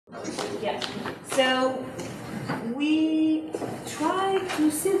Yes. So we try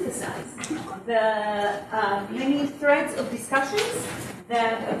to synthesize the many threads of discussions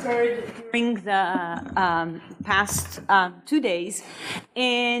that occurred during the past 2 days,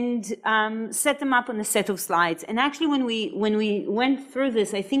 and set them up on a set of slides. And actually, when we went through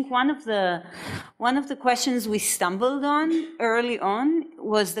this, I think one of the questions we stumbled on early on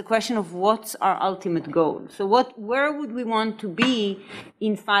was the question of what's our ultimate goal. So where would we want to be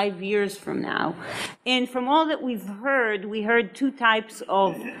in 5 years from now? And from all that we heard two types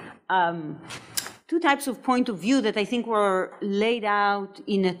of point of view that I think were laid out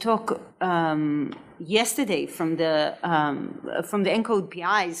in a talk yesterday from the ENCODE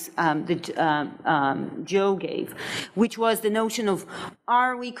PIs that Joe gave, which was the notion of,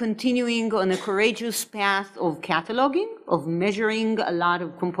 are we continuing on a courageous path of cataloging, of measuring a lot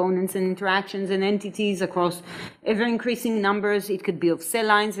of components and interactions and entities across ever-increasing numbers? It could be of cell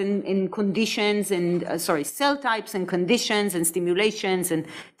lines and conditions and, cell types and conditions and stimulations and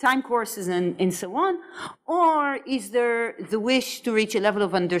time courses and so on. Or is there the wish to reach a level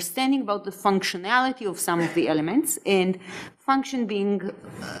of understanding about the functionality of some of the elements, and function being,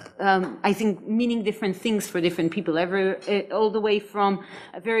 I think, meaning different things for different people, all the way from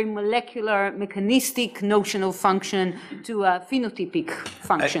a very molecular, mechanistic notion of function to a phenotypic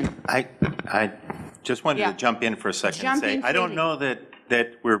function. I just wanted to jump in for a second and say, I don't know that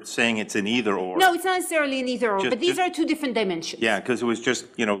we're saying it's an either or. No, it's not necessarily an either or, but these are two different dimensions. Yeah, because it was just,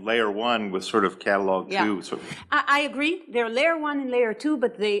 layer one with sort of catalog two. So. I agree. They're layer one and layer two,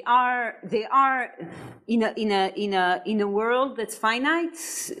 but they are in a world that's finite.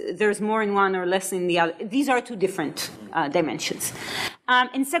 There's more in one or less in the other. These are two different dimensions.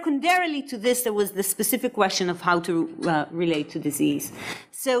 And secondarily to this, there was the specific question of how to relate to disease.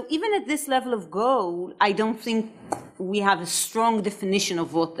 So even at this level of goal, I don't think we have a strong definition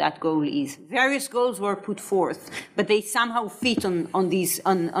of what that goal is. Various goals were put forth, but they somehow fit on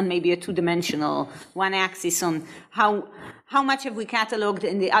maybe a two-dimensional one axis on how much have we cataloged,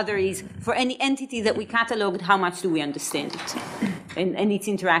 and the other is for any entity that we cataloged, how much do we understand it? And its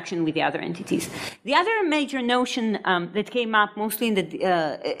interaction with the other entities. The other major notion that came up mostly in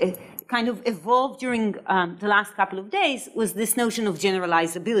the kind of evolved during the last couple of days was this notion of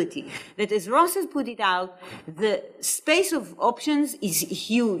generalizability. That, as Ross has put it out, the space of options is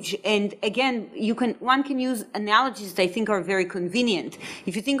huge. And again, one can use analogies that I think are very convenient.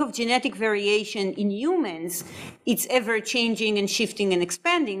 If you think of genetic variation in humans, it's ever changing and shifting and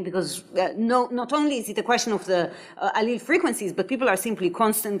expanding, because not only is it a question of the allele frequencies, but people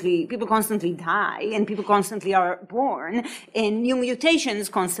constantly die, and people constantly are born, and new mutations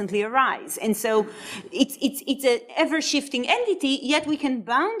constantly arise. And so it's an ever-shifting entity, yet we can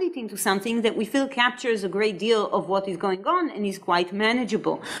bound it into something that we feel captures a great deal of what is going on and is quite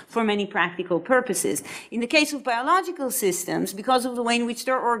manageable for many practical purposes. In the case of biological systems, because of the way in which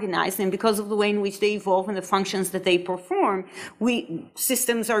they're organized and because of the way in which they evolve and the functions that they perform,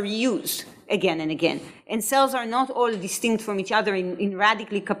 systems are reused again and again. And cells are not all distinct from each other in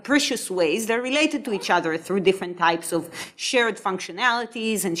radically capricious ways. They're related to each other through different types of shared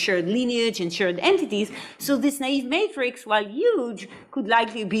functionalities and shared lineage and shared entities. So this naive matrix, while huge, could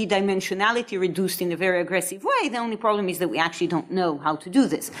likely be dimensionality reduced in a very aggressive way. The only problem is that we actually don't know how to do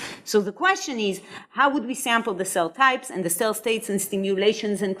this. So the question is, how would we sample the cell types and the cell states and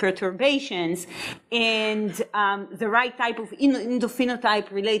stimulations and perturbations and the right type of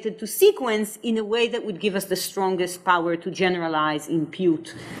endophenotype related to sequence in a way that would give us the strongest power to generalize,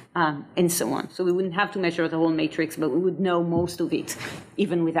 impute, and so on. So we wouldn't have to measure the whole matrix, but we would know most of it,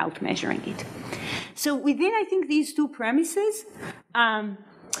 even without measuring it. So within, I think, these two premises,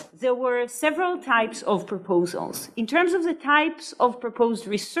 there were several types of proposals. In terms of the types of proposed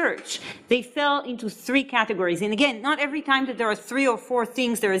research, they fell into three categories. And again, not every time that there are 3 or 4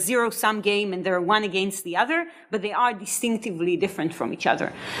 things, there are a zero-sum game and they're one against the other, but they are distinctively different from each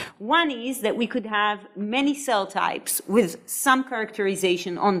other. One is that we could have many cell types with some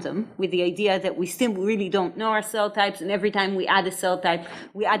characterization on them, with the idea that we still really don't know our cell types, and every time we add a cell type,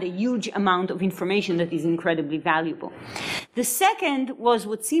 we add a huge amount of information that is incredibly valuable. The second was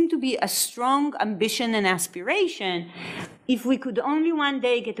what seemed to be a strong ambition and aspiration. If we could only one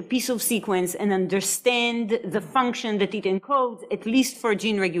day get a piece of sequence and understand the function that it encodes, at least for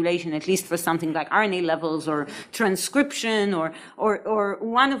gene regulation, at least for something like RNA levels or transcription or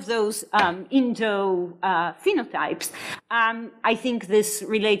one of those phenotypes, I think this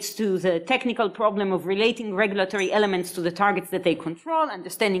relates to the technical problem of relating regulatory elements to the targets that they control,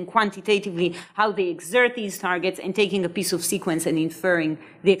 understanding quantitatively how they exert these targets, and taking a piece of sequence and inferring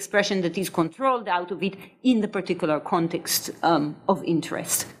the expression that is controlled out of it in the particular context context of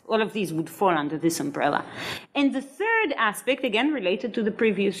interest. All of these would fall under this umbrella. And the third aspect, again related to the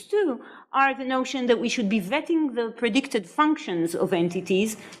previous two, are the notion that we should be vetting the predicted functions of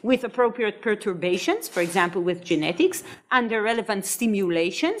entities with appropriate perturbations, for example, with genetics, under relevant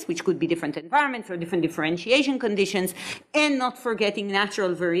stimulations, which could be different environments or different differentiation conditions, and not forgetting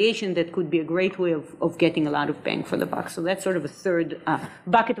natural variation that could be a great way of getting a lot of bang for the buck. So that's sort of a third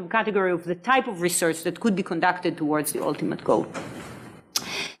bucket of category of the type of research that could be conducted towards the ultimate goal.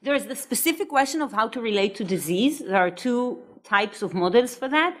 There's the specific question of how to relate to disease. There are two types of models for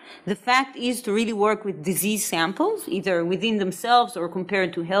that. The fact is to really work with disease samples, either within themselves or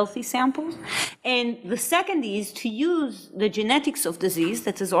compared to healthy samples. And the second is to use the genetics of disease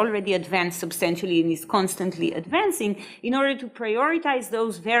that has already advanced substantially and is constantly advancing in order to prioritize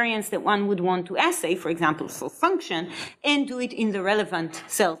those variants that one would want to assay, for example, for function, and do it in the relevant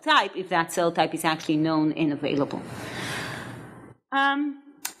cell type if that cell type is actually known and available.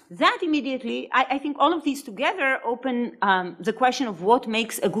 That immediately, I think all of these together open the question of what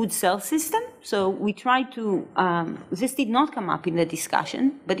makes a good cell system. So we tried to, this did not come up in the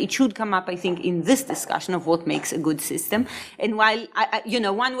discussion, but it should come up, I think, in this discussion of what makes a good system. And while,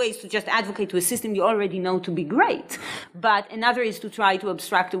 one way is to just advocate to a system you already know to be great, but another is to try to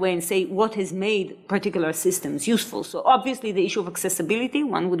abstract away and say what has made particular systems useful. So obviously the issue of accessibility,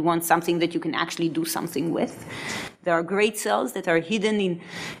 one would want something that you can actually do something with. There are great cells that are hidden in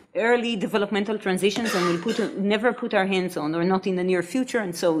early developmental transitions and we'll never put our hands on, or not in the near future,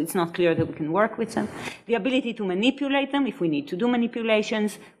 and so it's not clear that we can work with them. The ability to manipulate them, if we need to do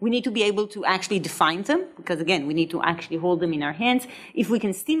manipulations. We need to be able to actually define them, because again, we need to actually hold them in our hands. If we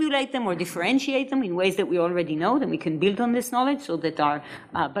can stimulate them or differentiate them in ways that we already know, then we can build on this knowledge so that our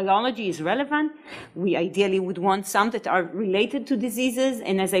biology is relevant. We ideally would want some that are related to diseases,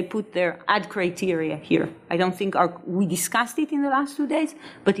 and as I put there, add criteria here. I don't think we discussed it in the last 2 days,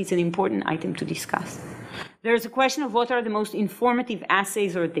 but it's an important item to discuss. There's a question of what are the most informative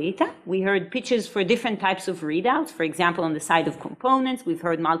assays or data. We heard pitches for different types of readouts. For example, on the side of components, we've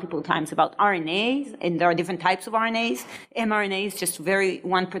heard multiple times about RNAs, and there are different types of RNAs. mRNA is just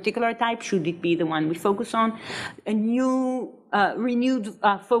one particular type. Should it be the one we focus on? A new renewed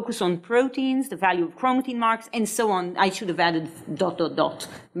focus on proteins, the value of chromatin marks, and so on. I should have added ...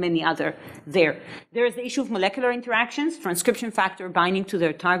 many other there. There is the issue of molecular interactions. Transcription factor binding to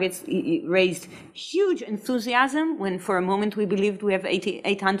their targets raised huge enthusiasm when for a moment we believed we have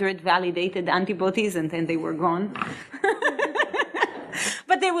 800 validated antibodies and then they were gone.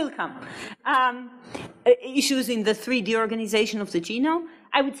 But they will come. Issues in the 3D organization of the genome.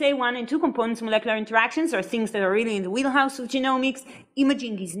 I would say 1 and 2 components molecular interactions are things that are really in the wheelhouse of genomics.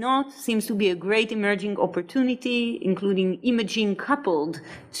 Imaging is not, seems to be a great emerging opportunity, including imaging coupled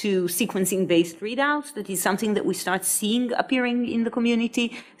to sequencing-based readouts. That is something that we start seeing appearing in the community.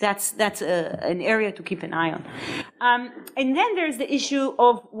 That's an area to keep an eye on. And then there's the issue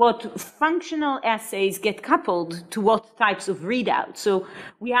of what functional assays get coupled to what types of readouts. So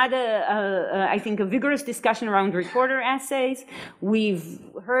we had, I think, a vigorous discussion around reporter assays. We've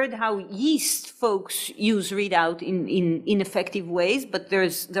heard how yeast folks use readout in effective ways, but there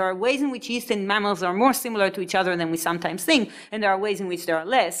are ways in which yeast and mammals are more similar to each other than we sometimes think, and there are ways in which there are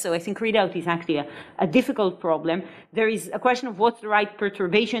less. So I think readout is actually a difficult problem. There is a question of what's the right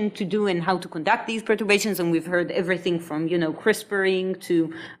perturbation to do and how to conduct these perturbations, and we've heard everything from CRISPRing to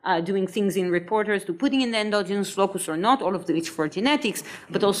doing things in reporters to putting in the endogenous locus or not, all of which for genetics,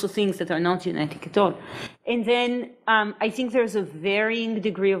 but also things that are not genetic at all. And then I think there's a varying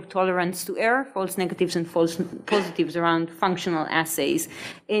degree of tolerance to error, false negatives and false positives around functional assays.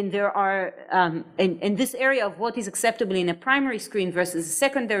 And there are, and this area of what is acceptable in a primary screen versus a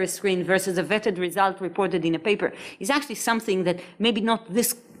secondary screen versus a vetted result reported in a paper is actually something that maybe not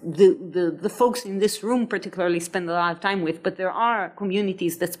the folks in this room particularly spend a lot of time with, but there are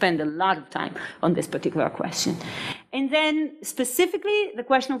communities that spend a lot of time on this particular question. And then specifically the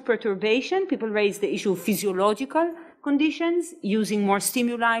question of perturbation, people raise the issue of physiological conditions, using more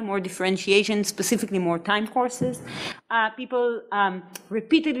stimuli, more differentiation, specifically more time courses. People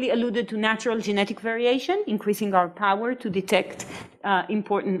repeatedly alluded to natural genetic variation, increasing our power to detect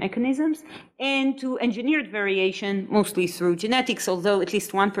important mechanisms, and to engineered variation, mostly through genetics, although at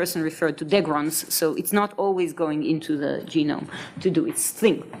least one person referred to degrons, so it's not always going into the genome to do its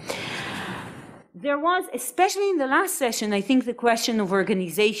thing. There was, especially in the last session, I think the question of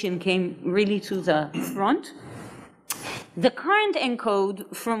organization came really to the front. The current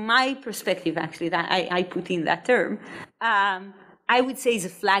ENCODE, from my perspective, actually, that I put in that term, I would say is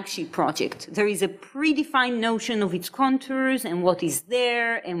a flagship project. There is a predefined notion of its contours and what is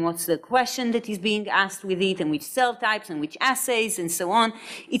there and what's the question that is being asked with it and which cell types and which assays and so on.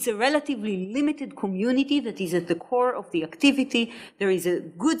 It's a relatively limited community that is at the core of the activity. There is a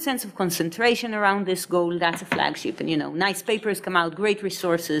good sense of concentration around this goal. That's a flagship. And, you know, nice papers come out, great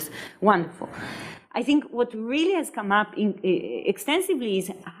resources, wonderful. I think what really has come up extensively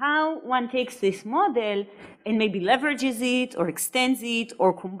is how one takes this model and maybe leverages it or extends it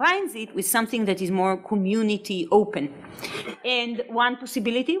or combines it with something that is more community open. And one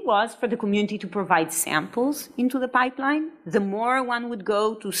possibility was for the community to provide samples into the pipeline. The more one would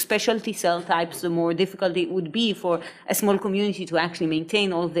go to specialty cell types, the more difficult it would be for a small community to actually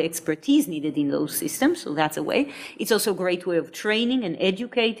maintain all the expertise needed in those systems. So that's a way. It's also a great way of training and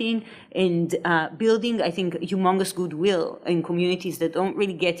educating and building, I think, humongous goodwill in communities that don't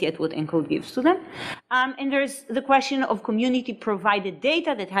really get yet what ENCODE gives to them. And there's the question of community-provided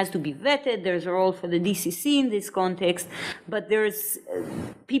data that has to be vetted. There's a role for the DCC in this context, but there's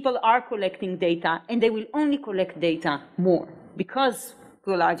people are collecting data, and they will only collect data more because,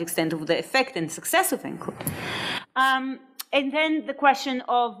 to a large extent, of the effect and success of ENCODE. And then the question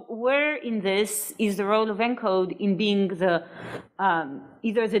of where in this is the role of ENCODE in being the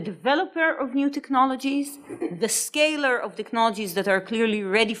either the developer of new technologies, the scaler of technologies that are clearly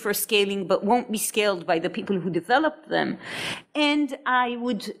ready for scaling but won't be scaled by the people who developed them. And I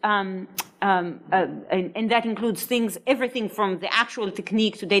would, and that includes things, everything from the actual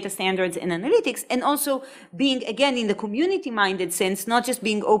technique to data standards and analytics, and also being, again, in the community-minded sense, not just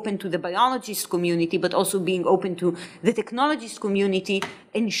being open to the biologist community, but also being open to the technologist community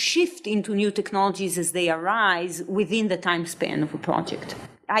and shift into new technologies as they arise within the time span of a project.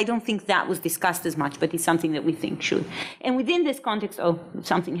 I don't think that was discussed as much, but it's something that we think should. And within this context, oh,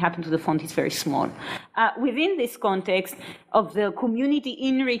 something happened to the font, it's very small. Within this context of the community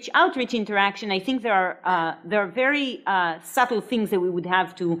outreach interaction, I think there are very subtle things that we would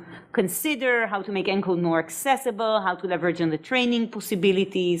have to consider: how to make ENCODE more accessible, how to leverage on the training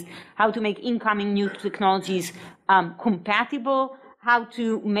possibilities, how to make incoming new technologies compatible, how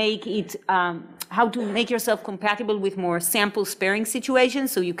to make yourself compatible with more sample sparing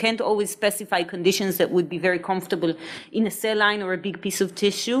situations. So you can't always specify conditions that would be very comfortable in a cell line or a big piece of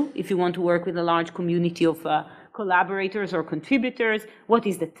tissue if you want to work with a large community of collaborators or contributors. What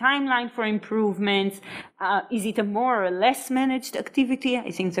is the timeline for improvements? Is it a more or less managed activity?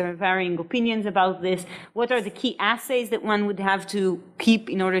 I think there are varying opinions about this. What are the key assays that one would have to keep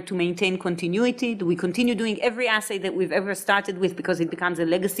in order to maintain continuity? Do we continue doing every assay that we've ever started with because it becomes a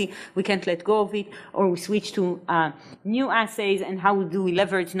legacy, we can't let go of it, or we switch to new assays? And how do we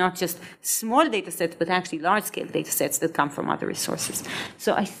leverage not just small data sets, but actually large-scale data sets that come from other resources?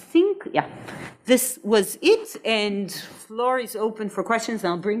 So I think, yeah, this was it, and floor is open for questions,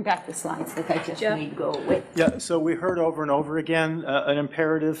 and I'll bring back the slides that I just made go with. Yeah, so we heard over and over again an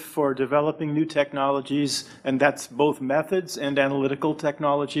imperative for developing new technologies, and that's both methods and analytical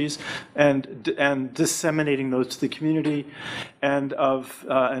technologies, and disseminating those to the community. And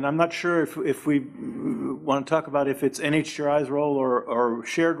I'm not sure if we want to talk about if it's NHGRI's role or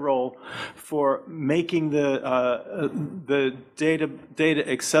shared role for making the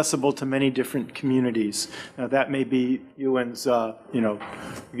data accessible to many different communities. Now, that may be UN's,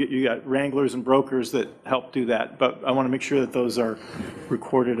 you got wranglers and brokers that help do that, but I want to make sure that those are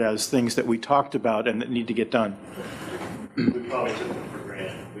recorded as things that we talked about and that need to get done. We probably took them for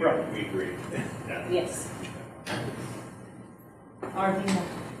granted. We agree. Yeah. Yes.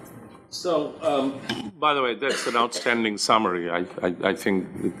 So, by the way, that's an outstanding summary. I think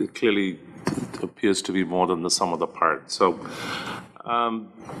it clearly appears to be more than the sum of the parts. So,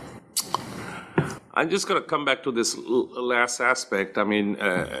 I'm just going to come back to this last aspect. I mean,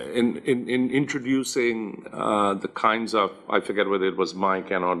 in introducing the kinds of, I forget whether it was Mike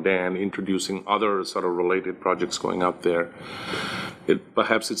or Dan, introducing other sort of related projects going out there,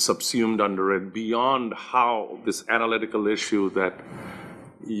 perhaps it's subsumed under it beyond how this analytical issue that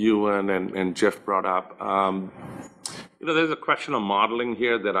Ewan and Jeff brought up. There's a question of modeling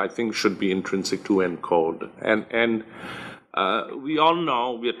here that I think should be intrinsic to ENCODE. And we all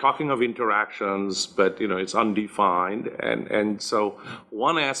know we are talking of interactions, but it's undefined, and so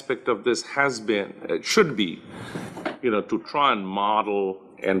one aspect of this should be, to try and model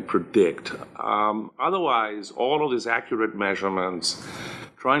and predict. Otherwise, all of these accurate measurements,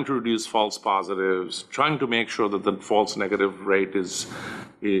 trying to reduce false positives, trying to make sure that the false negative rate is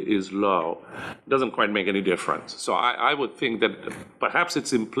low, doesn't quite make any difference. So I would think that perhaps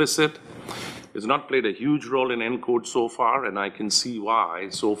it's implicit It's not played a huge role in ENCODE so far, and I can see why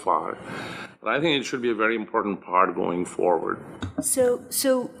so far. But I think it should be a very important part going forward. So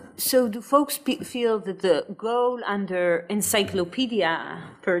do folks feel that the goal under encyclopedia,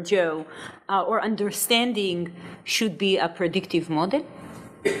 per Joe, or understanding should be a predictive model?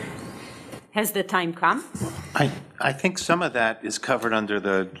 Has the time come? I think some of that is covered under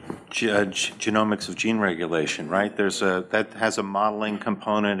the genomics of gene regulation, right? That has a modeling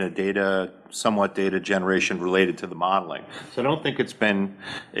component, somewhat data generation related to the modeling. So I don't think it's been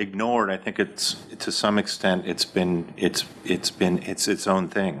ignored. I think it's to some extent it's its own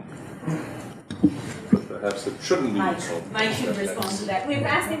thing. Perhaps it shouldn't be. Mike should respond to that. We've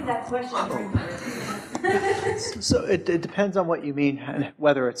asked him that question. So it depends on what you mean,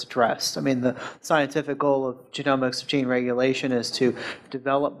 whether it's addressed. I mean, the scientific goal of genomics of gene regulation is to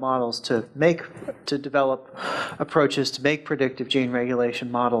develop models, to develop approaches to make predictive gene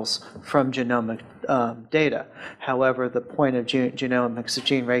regulation models from genomic data. However, the point of genomics of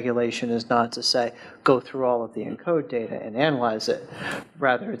gene regulation is not to say, go through all of the ENCODE data and analyze it.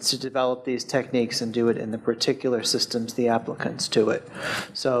 Rather, it's to develop these techniques and do it in the particular systems the applicants to it.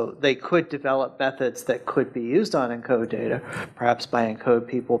 So they could develop methods that could be used on ENCODE data, perhaps by ENCODE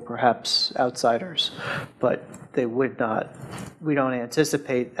people, perhaps outsiders, but they would not, we don't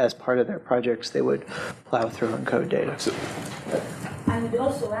anticipate as part of their projects they would plow through ENCODE data. I would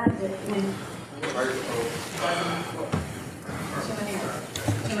also add that when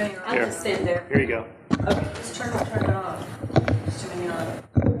I'll just stand there. Here you go. Okay, just turn it off. There's too many on.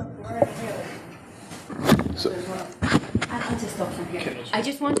 I'll just stop from here. I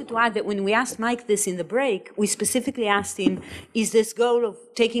just wanted to add that when we asked Mike this in the break, we specifically asked him, is this goal of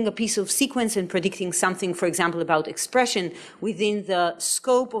taking a piece of sequence and predicting something, for example, about expression within the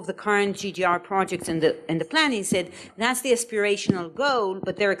scope of the current GGR projects and the plan? He said, that's the aspirational goal,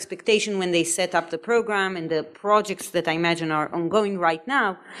 but their expectation when they set up the program and the projects that I imagine are ongoing right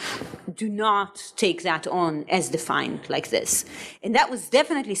now do not take that on as defined like this. And that was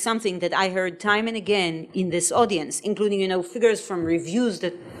definitely something that I heard time and again in this audience, including, figures from reviews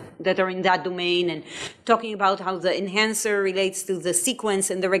that are in that domain and talking about how the enhancer relates to the sequence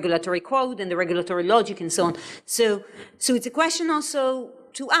and the regulatory code and the regulatory logic and so on. So it's a question also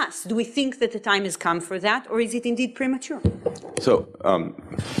to us. Do we think that the time has come for that, or is it indeed premature? So,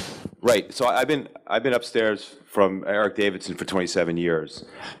 right. So I've been upstairs from Eric Davidson for 27 years,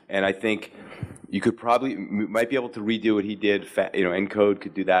 and I think you might be able to redo what he did. ENCODE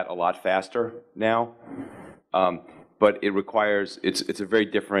could do that a lot faster now. But it requires, it's a very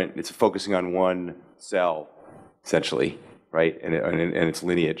different, it's focusing on one cell, essentially, right, and its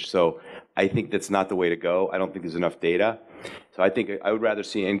lineage. So I think that's not the way to go. I don't think there's enough data. So I think I would rather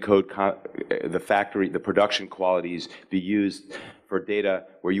see ENCODE, the production qualities be used for data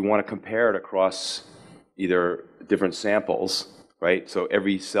where you want to compare it across either different samples, right? So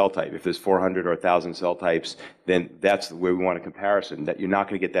every cell type, if there's 400 or 1,000 cell types, then that's where we want a comparison. That you're not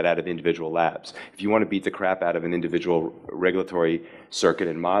going to get that out of individual labs. If you want to beat the crap out of an individual regulatory circuit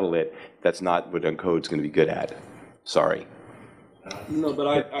and model it, that's not what ENCODE's going to be good at. Sorry. No, but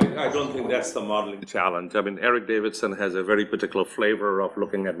I don't think that's the modeling challenge. I mean, Eric Davidson has a very particular flavor of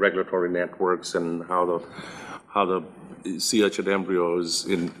looking at regulatory networks and how the CH and embryos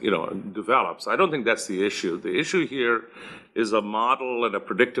develops. I don't think that's the issue. The issue here is a model and a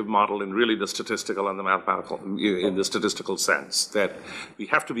predictive model in really the statistical and the mathematical, in the statistical sense, that we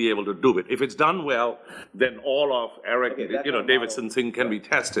have to be able to do it. If it's done well, then all of Eric, Davidson's thing can be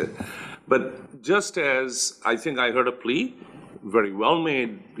tested. But just as I think I heard a plea, very well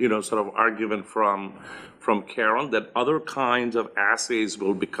made, sort of argument from Karen, that other kinds of assays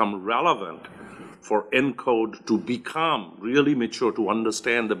will become relevant for ENCODE to become really mature, to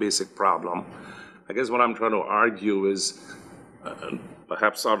understand the basic problem. I guess what I'm trying to argue is,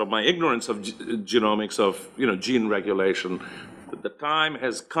 perhaps out of my ignorance of genomics of gene regulation, that the time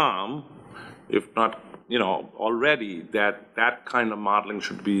has come, if not already, that kind of modeling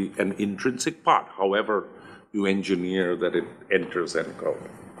should be an intrinsic part, however you engineer that it enters ENCODE.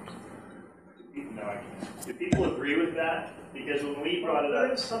 Do people agree with that? Because when we brought it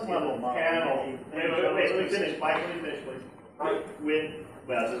up on the panel, let me finish, Mike, let me finish, please. Well, it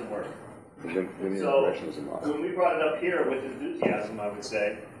doesn't work. So when we brought it up here with enthusiasm, I would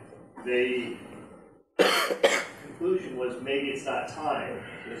say, the conclusion was maybe it's not time.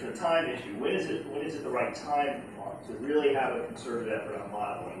 There's a time issue. When is it the right time to really have a concerted effort on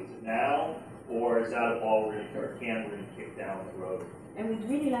modeling? Is it now, or is that a ball we're going to kick down the road? And we'd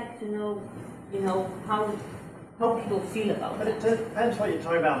really like to know, how people feel about But it. It depends what you're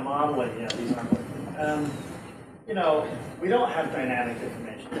talking about modeling. These aren't. you know, we don't have dynamic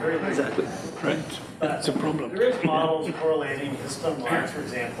information. Very limited. Exactly. Right. That's a problem. There is models correlating histone marks, for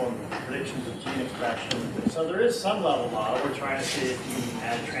example, and predictions of gene expression. So there is some level model. We're trying to see if you can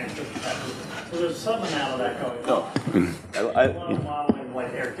add transcript factors. So there's some amount of that going on. A lot of modeling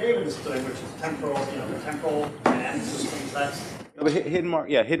like Eric David is doing, which is temporal, you know, the temporal dynamic systems. That's But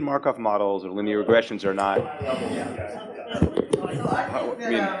hidden Markov models or linear regressions are not. I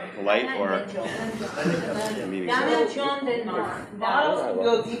mean, polite or Models can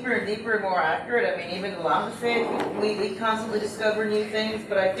go deeper and deeper and more accurate. I mean, even Lama said, we constantly discover new things,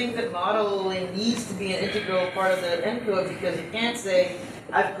 but I think that modeling needs to be an integral part of the ENCODE because you can't say,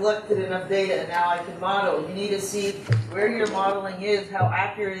 I've collected enough data and now I can model. You need to see where your modeling is, how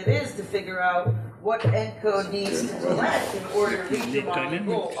accurate it is to figure out what ENCODE needs to collect in order to reach your modeling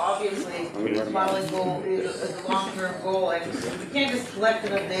goal. Obviously, the modeling goal is a long-term goal, and you can't just collect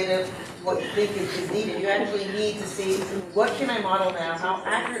enough data to what you think is needed. You actually need to see what can I model now, how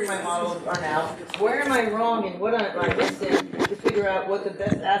accurate my models are now, where am I wrong and what am I missing to figure out what the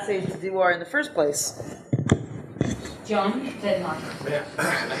best assays to do are in the first place. John Denmark.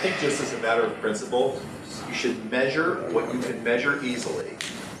 I think just as a matter of principle, you should measure what you can measure easily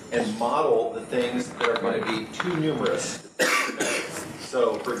and model the things that are going to be too numerous.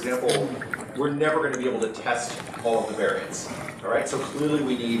 So, for example, we're never going to be able to test all of the variants. All right, so clearly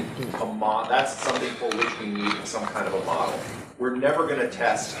we need a model. That's something for which we need some kind of a model. We're never going to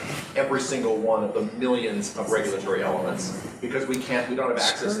test every single one of the millions of regulatory elements because we don't have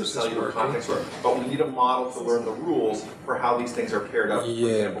access to cellular context, but we need a model to learn the rules for how these things are paired up, for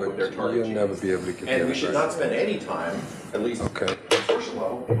example, with their target genes. Never be able to get and we should not spend any time, at least at the consortium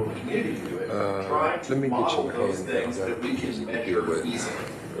level, people in the community can do it, trying to model those things that we can measure easily.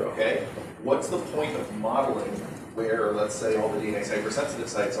 Okay? What's the point of modeling where, let's say, all the DNA hypersensitive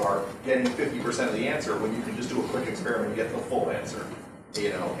sites are getting 50% of the answer when you can just do a quick experiment and get the full answer?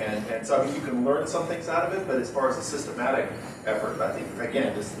 You know, and so I mean, you can learn some things out of it, but as far as a systematic effort, I think,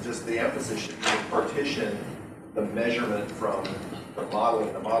 again, just the emphasis should be to partition the measurement from the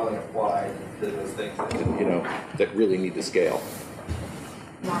modeling applied to those things that, you know, that really need to scale.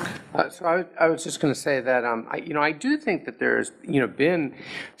 So I was just going to say that I do think that there's been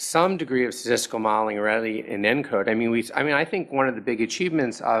some degree of statistical modeling already in ENCODE. I think one of the big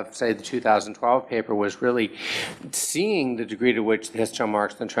achievements of, say, the 2012 paper was really seeing the degree to which the histone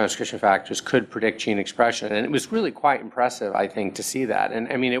marks and transcription factors could predict gene expression, and it was really quite impressive, I think, to see that. And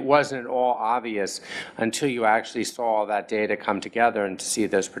I mean, it wasn't at all obvious until you actually saw that data come together and to see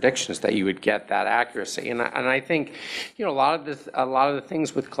those predictions that you would get that accuracy. And I think a lot of the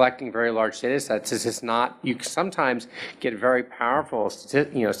things with collecting very large data sets is it's not, you sometimes get very powerful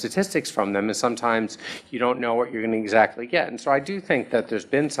statistics from them, and sometimes you don't know what you're going to exactly get. And so I do think that there's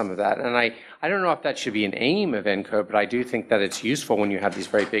been some of that, and I don't know if that should be an aim of ENCODE, but I do think that it's useful when you have these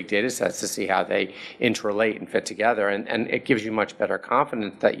very big data sets to see how they interrelate and fit together, and it gives you much better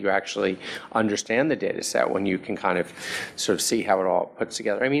confidence that you actually understand the data set when you can kind of sort of see how it all puts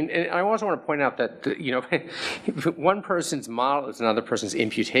together. I mean, and I also want to point out that one person's model is another person's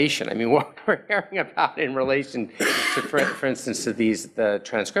imputation. I mean, what we're hearing about in relation to, for instance, to the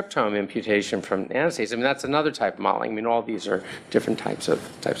transcriptome imputation from nanostates, I mean, that's another type of modeling. I mean, all these are different types of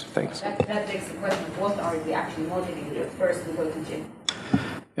things. That begs the question, what are we actually modeling first we go to Jim?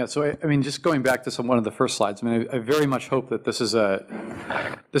 Yeah, so I mean, just going back to one of the first slides, I mean, I very much hope that this is a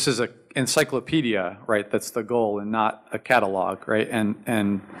encyclopedia, right? That's the goal, and not a catalog, right?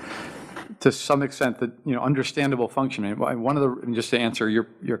 And to some extent, that understandable functioning. One of the, just to answer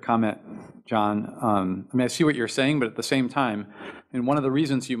your comment, John, I mean, I see what you're saying, but at the same time, and one of the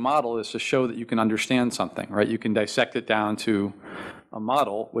reasons you model is to show that you can understand something, right? You can dissect it down to a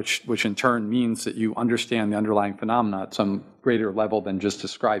model, which in turn means that you understand the underlying phenomena at some greater level than just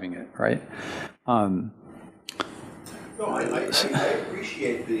describing it, right? No, I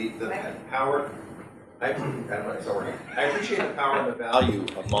appreciate the power. I appreciate the power and the value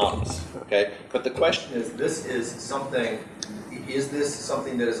of models. Okay, but the question is, is this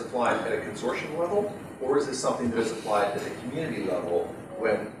something that is applied at a consortium level, or is this something that is applied at a community level?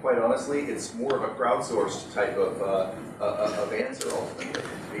 When, quite honestly, it's more of a crowdsourced type of answer ultimately,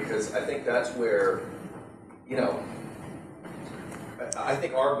 because I think that's where, I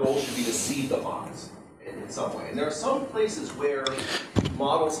think our goal should be to seed the models in some way. And there are some places where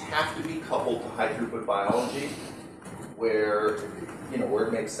models have to be coupled to high throughput biology, where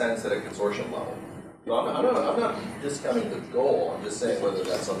it makes sense at a consortium level. So I'm not discounting the goal. I'm just saying whether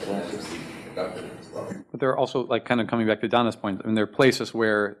that's something that is conducted at this level. But there are also, like, kind of coming back to Donna's point, I mean, there are places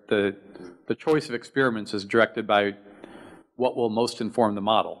where the choice of experiments is directed by what will most inform the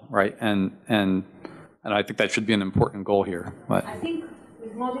model, right? And And I think that should be an important goal here. But I think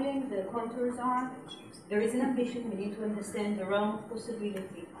with modeling, the contours are, there is an ambition, we need to understand the realm of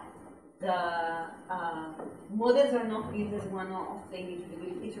possibility. The models are not built as one-off, they need to be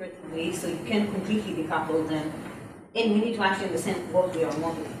built iteratively, so you can't completely decouple them. And we need to actually understand what we are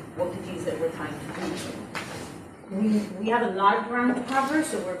modeling, what it is that we're trying to do. We have a large ground to cover,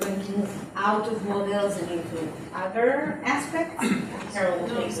 so we're going to move out of models and into other aspects. Carol will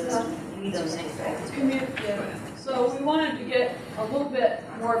take the lead on the next slide. So we wanted to get a little bit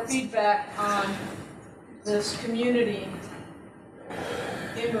more feedback on this community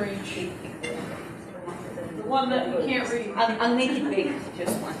inReach, the one that we can't read. I'll make it big,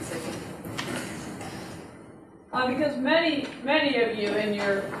 just 1 second. Because many of you in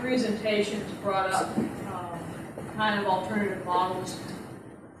your presentations brought up kind of alternative models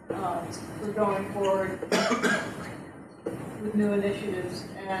for going forward with new initiatives,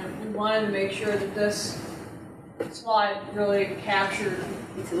 and we wanted to make sure that this slide really captured.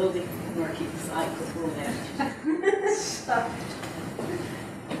 It's a little bit murky, the slide, because we're there.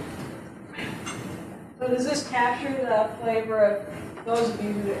 So does this capture the flavor of those of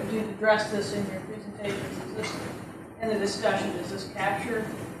you who did address this in your presentations? Is this in the discussion? Does this capture?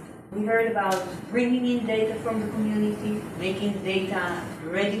 We heard about bringing in data from the community, making data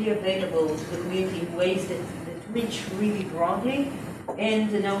readily available to the community in ways that reach really broadly, and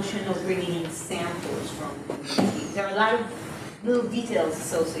the notion of bringing in samples from the community. There are a lot of little details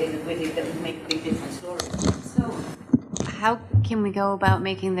associated with it that would make a big difference for us. So how can we go about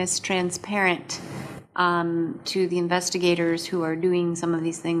making this transparent to the investigators who are doing some of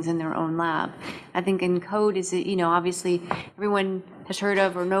these things in their own lab? I think ENCODE is, obviously everyone has heard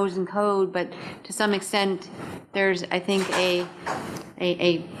of or knows ENCODE, but to some extent there's, I think, a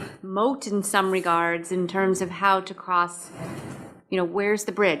moat in some regards in terms of how to cross, where's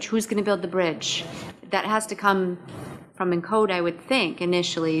the bridge? Who's going to build the bridge? That has to come from ENCODE, I would think,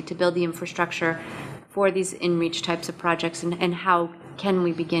 initially, to build the infrastructure for these inReach types of projects, and how can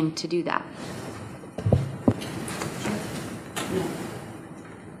we begin to do that?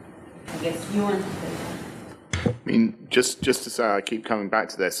 I guess you want to. I mean, just to say, I keep coming back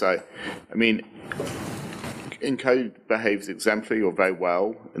to this. ENCODE behaves exemplary or very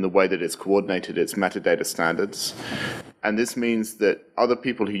well in the way that it's coordinated its metadata standards. And this means that other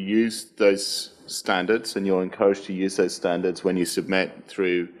people who use those standards, and you're encouraged to use those standards when you submit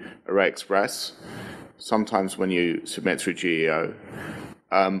through Array Express, sometimes when you submit through GEO,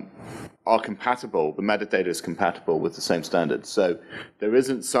 are compatible, the metadata is compatible with the same standards. So there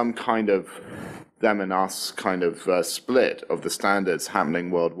isn't some kind of them and us kind of split of the standards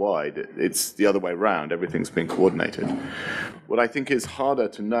happening worldwide. It's the other way around. Everything's been coordinated. What I think is harder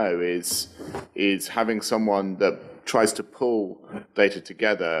to know is having someone that tries to pull data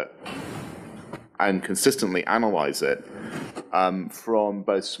together and consistently analyze it from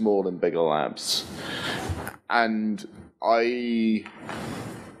both small and bigger labs. And I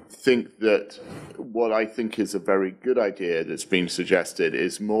think that what I think is a very good idea that's been suggested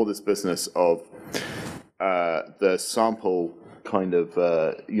is more this business of the sample kind of,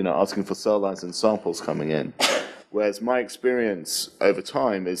 asking for cell lines and samples coming in. Whereas my experience over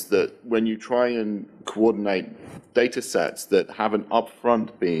time is that when you try and coordinate data sets that haven't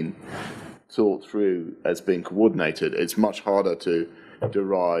upfront been thought through as being coordinated, it's much harder to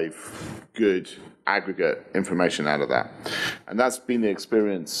derive good aggregate information out of that. And that's been the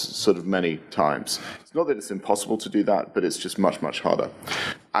experience sort of many times. It's not that it's impossible to do that, but it's just much, much harder.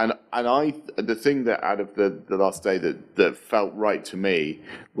 And the thing that out of the last day that felt right to me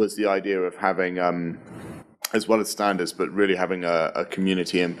was the idea of having, as well as standards, but really having a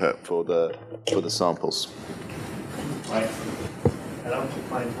community input for the samples. Right. I don't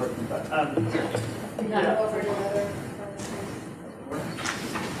find it important, but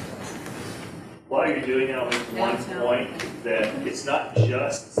while you're doing that, I'll make one point that it's not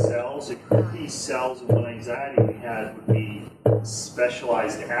just cells. It could be cells, and one anxiety we had would be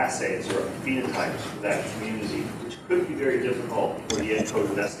specialized assays or phenotypes for that community, which could be very difficult for the ENCODE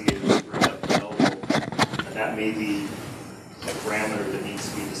investigators to bring up de novo. And that may be a parameter that needs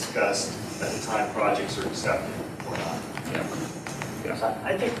to be discussed at the time projects are accepted or not. So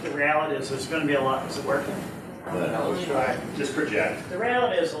I think the reality is there's going to be a lot. Is it working? Try. Just project. The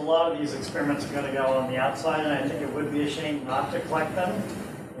reality is a lot of these experiments are going to go on the outside, and I think it would be a shame not to collect them.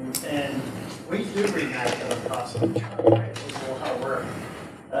 And we do remap them across the chart, right? It's a lot of work.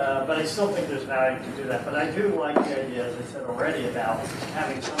 But I still think there's value to do that. But I do like the idea, as I said already, about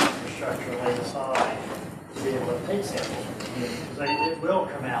having some infrastructure laid aside to be able to take samples from the community. Because it will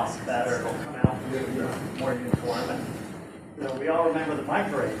come out better. It will come out more uniform. And we all remember the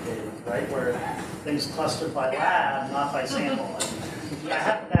microarray data, right, where things clustered by lab, not by sample. I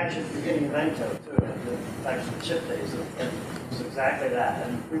happened actually at the beginning of ENCODE too, actually the chip days, it was exactly that.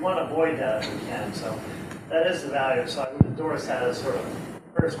 And we want to avoid that if we can, so that is the value. So I would endorse that as sort of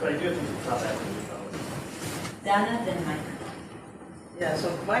first, but I do think it's not equity. Dana, then Mike. Yeah,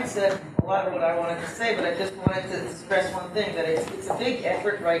 so Mike said a lot of what I wanted to say, but I just wanted to stress one thing, that it's a big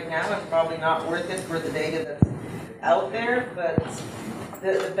effort right now and probably not worth it for the data that's out there, but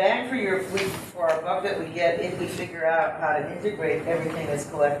the bang for our buck that we get if we figure out how to integrate everything that's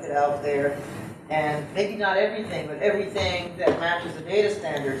collected out there, and maybe not everything, but everything that matches the data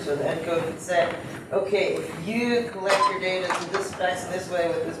standard, so the ENCODE could say, okay, if you collect your data to this specs in this way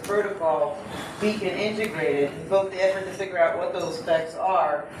with this protocol, we can integrate it, invoke the effort to figure out what those specs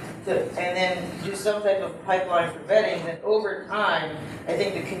are, and then do some type of pipeline for vetting, then over time, I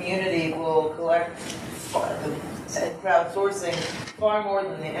think the community will collect crowdsourcing far more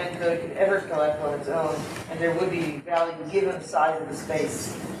than the ENCODE could ever collect on its own, and there would be value given the size of the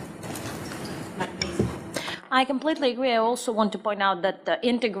space. I completely agree. I also want to point out that the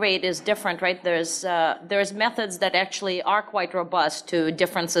integrate is different, right? There's methods that actually are quite robust to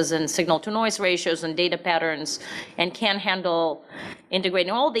differences in signal-to-noise ratios and data patterns, and can handle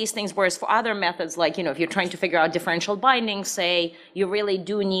integrating all these things, whereas for other methods, like, if you're trying to figure out differential bindings, say, you really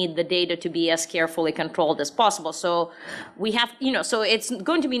do need the data to be as carefully controlled as possible. So we have, so it's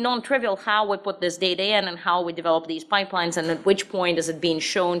going to be non-trivial how we put this data in and how we develop these pipelines, and at which point is it being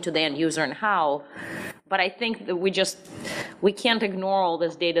shown to the end user and how. But I think that we can't ignore all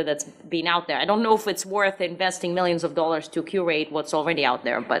this data that's been out there. I don't know if it's worth investing millions of dollars to curate what's already out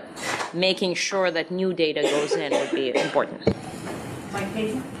there, but making sure that new data goes in would be important. Mike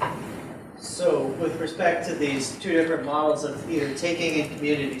Payson? So with respect to these two different models of either taking in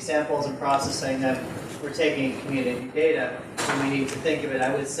community samples and processing them, or taking in community data, and we need to think of it,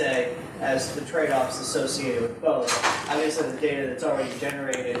 I would say, as the trade-offs associated with both. Obviously, the data that's already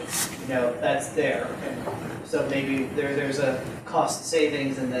generated, that's there. And so maybe there's a cost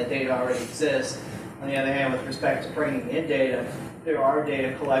savings in that data already exists. On the other hand, with respect to bringing in data, there are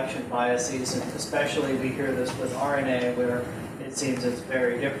data collection biases, and especially we hear this with RNA, where it seems it's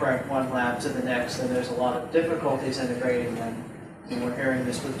very different one lab to the next, and there's a lot of difficulties integrating them. And we're hearing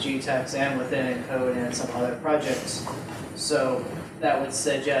this with GTEx and within ENCODE and some other projects. So that would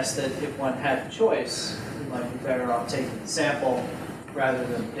suggest that if one had a choice, we might be better off taking the sample rather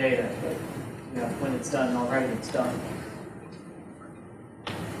than the data. But when it's done already, it's done.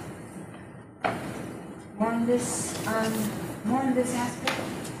 More on this aspect.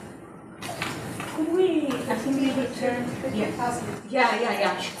 Could we, I think we could turn. Yeah.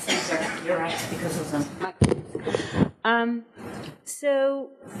 I should say, sir. You're right, because of them. So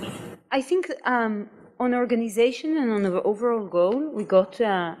I think on organization and on the overall goal, we got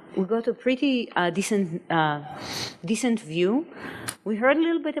a pretty decent view. We heard a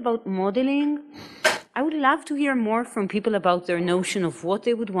little bit about modeling. I would love to hear more from people about their notion of what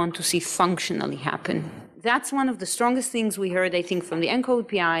they would want to see functionally happen. That's one of the strongest things we heard, I think, from the ENCODE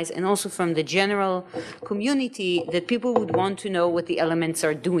PIs and also from the general community, that people would want to know what the elements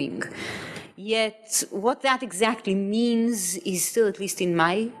are doing. Yet what that exactly means is still, at least in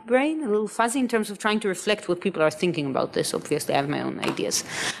my brain, a little fuzzy in terms of trying to reflect what people are thinking about this. Obviously, I have my own ideas.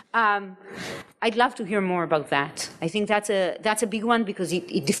 I'd love to hear more about that. I think that's a big one, because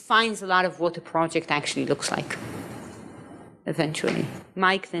it defines a lot of what a project actually looks like, eventually.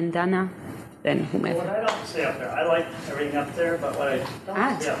 Mike, then Dana, then whomever. What I don't see up there, I like everything up there, but what I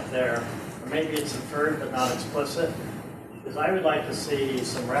don't see up there, or maybe it's inferred but not explicit, is I would like to see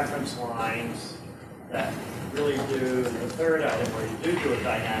some reference lines that really do the third item, where you do a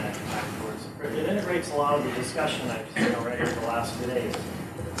dynamic time course. It integrates a lot of the discussion I've seen already over the last few days,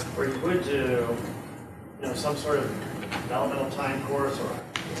 where you would do some sort of developmental time course or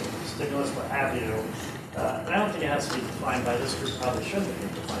stimulus, what have you. And I don't think it has to be defined by this group, probably shouldn't be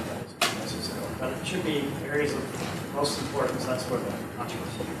defined by this group necessarily, but it should be areas of most importance. That's where the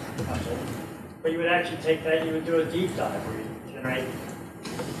controversy comes in. But you would actually take that, you would do a deep dive where you generate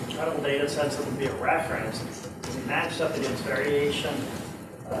incredible data sets that would be a reference. It can be matched up against variation,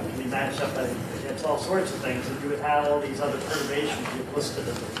 it can be matched up against all sorts of things, and you would have all these other perturbations you've listed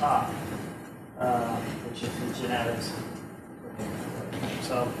at the top, which is the genetics.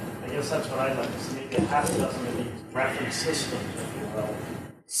 So I guess that's what I'd like to see, maybe a half a dozen of these reference systems, if you will.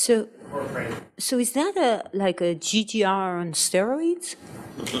 So is that like a GGR on steroids?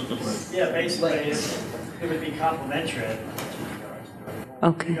 Yeah, basically it would be complementary.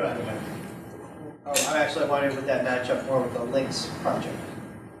 Okay. Go ahead, Mike. I'm actually wondering, would that match up more with the Links project?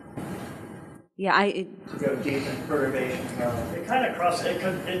 Yeah, to go deep in perturbation. It kind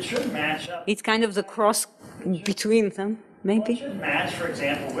of it should match up. it's kind of the cross between them, maybe. Well, it should match, for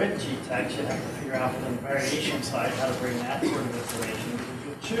example, with GTEx. You'd have to figure out from the variation side how to bring that sort of information.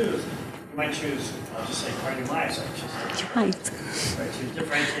 Because you might choose, I'll just say cardiomyocytes. Right. To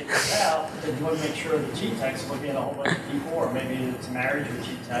differentiate this out, then you want to make sure the GTEx will get a whole bunch of D4. Maybe it's a marriage with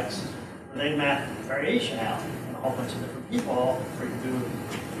GTEx, where they map variation out in a whole bunch of different people for you to do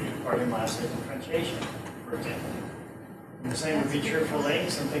cardiomyocyte differentiation, for example. And the same would be true for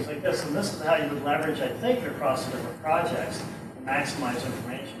links and things like this. And this is how you would leverage, I think, across the different projects to maximize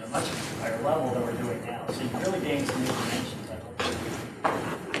information at a much higher level than we're doing now. So you can really gain some new dimensions.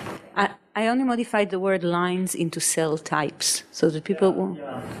 I only modified the word lines into cell types so that people will.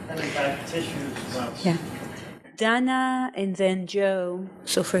 Yeah, and in fact, tissues. Yeah. Dana and then Joe.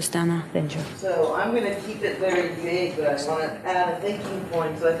 So first Dana, then Joe. So I'm going to keep it very vague, but I want to add a thinking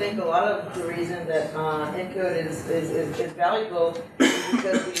point. So I think a lot of the reason that ENCODE is valuable is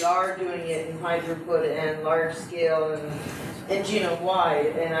because we are doing it in high throughput and large scale and genome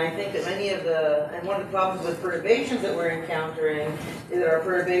wide. And I think that one of the problems with perturbations that we're encountering is that our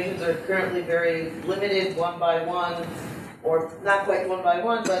perturbations are currently very limited one by one, or not quite one by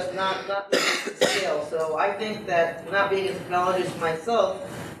one, but not to scale. So I think that, not being a technologist myself,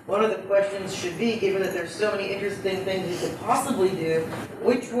 one of the questions should be, given that there's so many interesting things you could possibly do,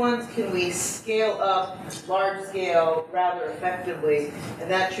 which ones can we scale up large scale rather effectively?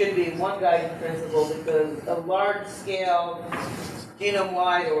 And that should be one guiding principle, because a large scale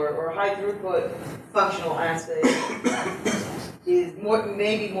genome-wide or high throughput functional assay is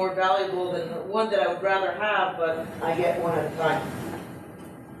maybe more valuable than the one that I would rather have, but I get one at a time.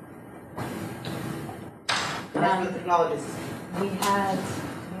 That's the technologists. We had,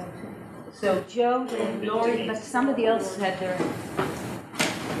 so Joe and Lori, but somebody else had their.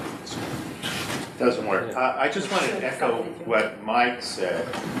 Doesn't work. I just want to echo what Mike said,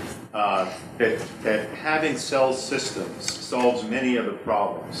 that having cell systems solves many of the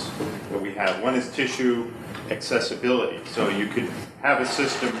problems that we have. One is tissue accessibility. So you could have a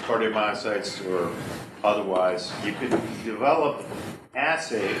system, cardiomyocytes or otherwise, you could develop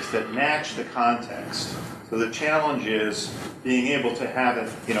assays that match the context. So the challenge is being able to have it,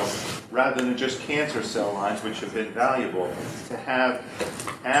 rather than just cancer cell lines, which have been valuable, to have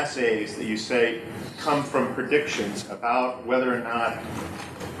assays that you say come from predictions about whether or not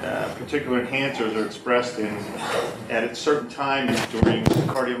particular enhancers are expressed at a certain time during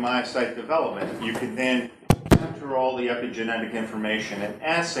cardiomyocyte development. You can then capture all the epigenetic information and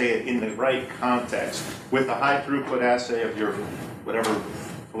assay it in the right context with a high throughput assay of your whatever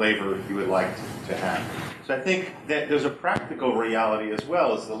flavor you would like to have. So I think that there's a practical reality as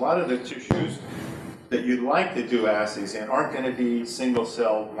well, is a lot of the tissues that you'd like to do assays in aren't going to be single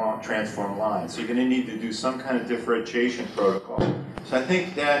cell transform lines. So you're going to need to do some kind of differentiation protocol. So I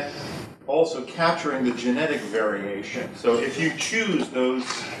think that also capturing the genetic variation. So if you choose those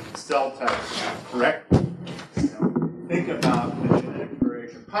cell types correctly, think about the genetic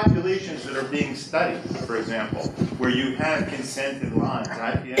variation. Populations that are being studied, for example, where you have consented lines,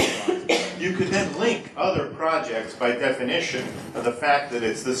 IPS lines, you could then link other projects by definition of the fact that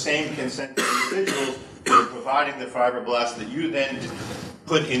it's the same consented individuals that are providing the fibroblasts that you then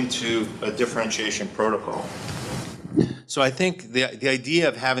put into a differentiation protocol. So I think the idea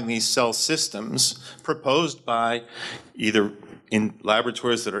of having these cell systems proposed by either in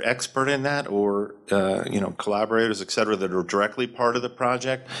laboratories that are expert in that or collaborators, et cetera, that are directly part of the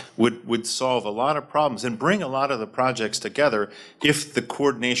project would solve a lot of problems and bring a lot of the projects together if the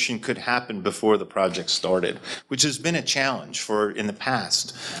coordination could happen before the project started, which has been a challenge in the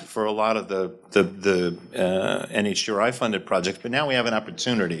past for a lot of the NHGRI funded projects. But now we have an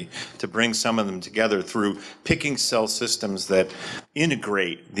opportunity to bring some of them together through picking cell systems that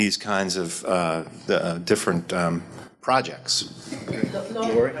integrate these kinds of different projects.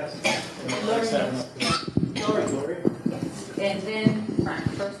 Lori. And then Frank.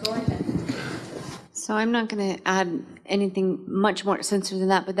 First Lori, then. So I'm not going to add anything much more extensive than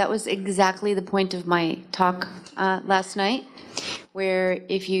that, but that was exactly the point of my talk last night, where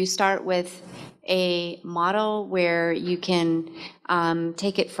if you start with a model where you can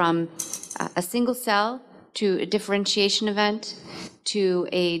take it from a single cell to a differentiation event to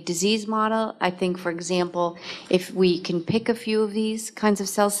a disease model. I think, for example, if we can pick a few of these kinds of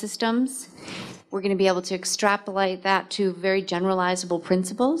cell systems, we're going to be able to extrapolate that to very generalizable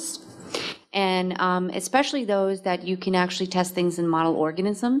principles, and especially those that you can actually test things in model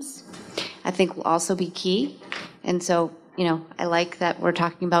organisms, I think will also be key. And so, I like that we're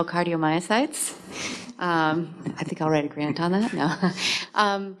talking about cardiomyocytes. I think I'll write a grant on that, no.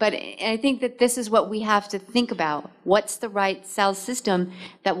 But I think that this is what we have to think about. What's the right cell system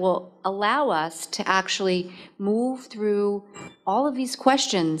that will allow us to actually move through all of these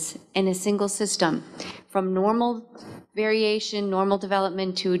questions in a single system, from normal variation, normal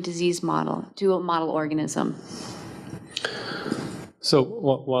development, to a disease model, to a model organism. So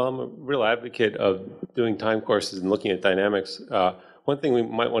while I'm a real advocate of doing time courses and looking at dynamics, one thing we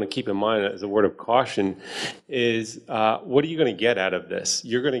might want to keep in mind as a word of caution is what are you going to get out of this?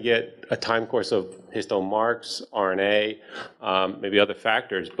 You're going to get a time course of histone marks, RNA, maybe other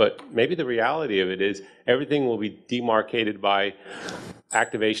factors, but maybe the reality of it is everything will be demarcated by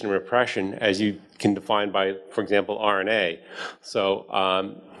activation and repression as you can define by, for example, RNA. So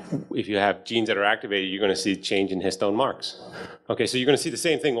if you have genes that are activated, you're going to see change in histone marks. Okay, so you're going to see the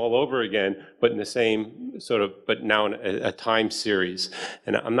same thing all over again, but in the same sort of, but now in a time series.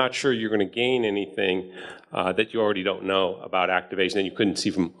 And I'm not sure you're going to gain anything that you already don't know about activation that you couldn't see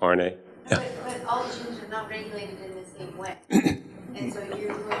from RNA. Yeah. But all genes are not regulated in the same way. And so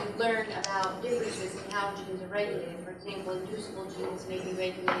you're going to learn about differences in how genes are regulated. For example, inducible genes may be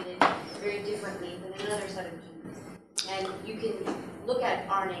regulated very differently than another set of genes. And you can look at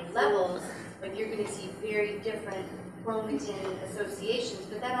RNA levels, but you're going to see very different chromatin associations.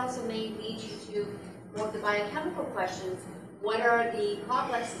 But that also may lead you to more of the biochemical questions. What are the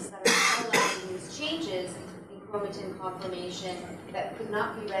complexes that are catalyzing these changes in chromatin conformation that could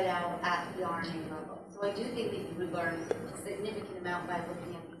not be read out at the RNA level? So I do think that you would learn a significant amount by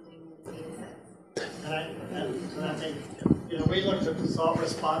looking at these data sets. And I think, we looked at the salt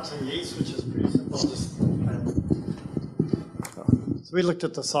response in yeast, which is pretty simple. So we looked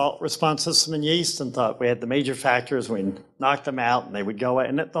at the salt response system in yeast and thought we had the major factors, we knocked them out, and they would go away,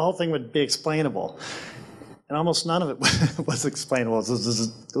 and the whole thing would be explainable. And almost none of it was explainable. It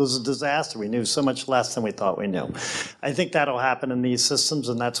was a disaster. We knew so much less than we thought we knew. I think that'll happen in these systems,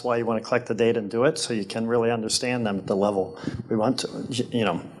 and that's why you want to collect the data and do it, so you can really understand them at the level we want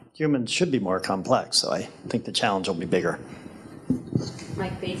to. Humans should be more complex, so I think the challenge will be bigger.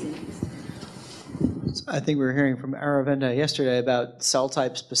 Mike Basin. I think we were hearing from Aravinda yesterday about cell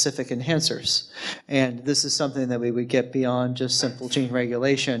type specific enhancers. And this is something that we would get beyond just simple gene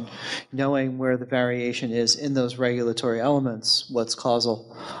regulation, knowing where the variation is in those regulatory elements, what's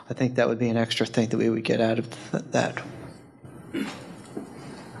causal. I think that would be an extra thing that we would get out of that.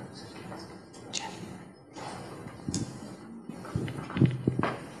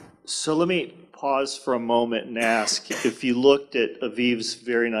 So let me pause for a moment and ask, if you looked at Aviv's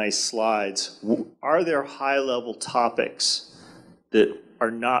very nice slides, are there high-level topics that are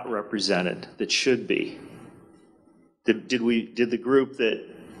not represented that should be? Did the group that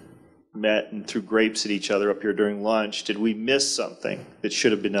met and threw grapes at each other up here during lunch, did we miss something that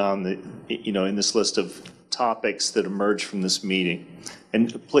should have been on the, in this list of topics that emerged from this meeting?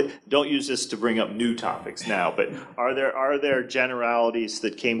 And don't use this to bring up new topics now, but are there generalities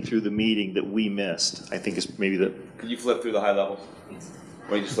that came through the meeting that we missed? I think is maybe the. Can you flip through the high levels?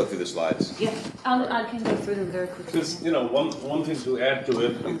 Or you just flip through the slides? Yeah, I can go through them very quickly. Just, one thing to add to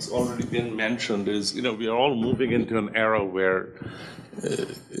it, it's already been mentioned, is, we are all moving into an era where,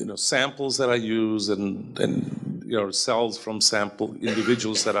 samples that are used and cells from sample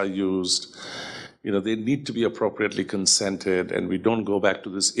individuals that are used, they need to be appropriately consented, and we don't go back to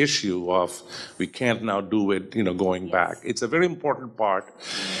this issue of we can't now do it, going back. It's a very important part.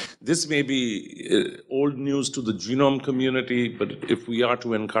 This may be old news to the genome community, but if we are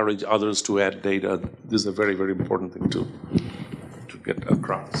to encourage others to add data, this is a very, very important thing to get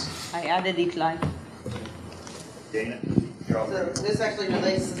across. I added it live. Dana? So this actually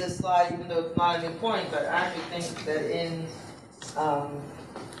relates to this slide, even though it's not a new point, but I actually think that in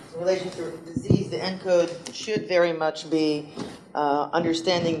relation to disease, the ENCODE should very much be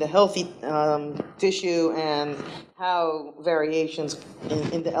understanding the healthy tissue and how variations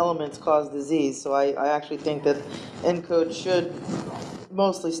in the elements cause disease. So I actually think that ENCODE should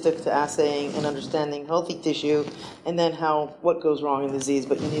mostly stick to assaying and understanding healthy tissue, and then what goes wrong in disease,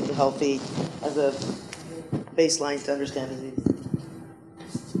 but you need the healthy as a baseline to understand disease.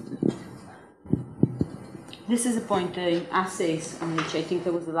 This is a point in assays on which I think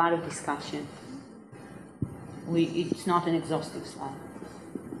there was a lot of discussion. It's not an exhaustive slide.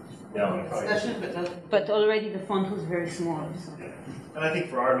 But already the font was very small. So. And I think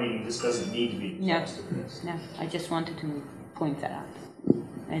for our meeting, this doesn't need to be exhaustive. No, I just wanted to point that out.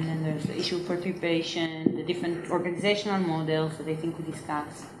 And then there's the issue of perturbation, the different organizational models that I think we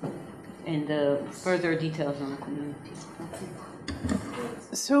discussed, and the further details on the community.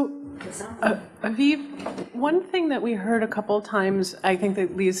 So, Aviv, one thing that we heard a couple of times, I think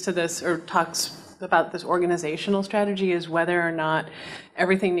that leads to this or talks about this organizational strategy is whether or not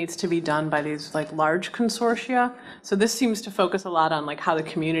everything needs to be done by these like large consortia. So this seems to focus a lot on like how the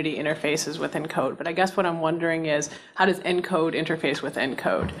community interfaces with ENCODE. But I guess what I'm wondering is, how does ENCODE interface with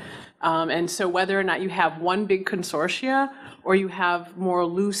ENCODE? And so whether or not you have one big consortia or you have more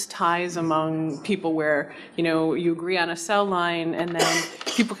loose ties among people where, you know, you agree on a cell line and then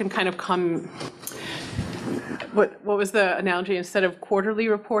people can kind of come, what was the analogy? Instead of quarterly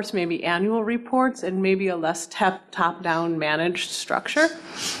reports, maybe annual reports, and maybe a less top-down managed structure.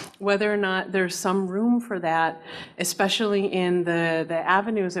 Whether or not there's some room for that, especially in the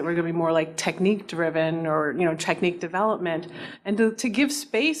avenues that were going to be more like technique-driven or, you know, technique development, and to give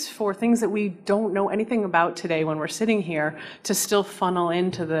space for things that we don't know anything about today when we're sitting here to still funnel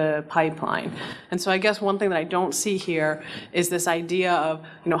into the pipeline. And so I guess one thing that I don't see here is this idea of,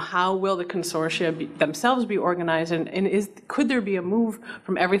 you know, how will the consortia themselves be organized, and could there be a move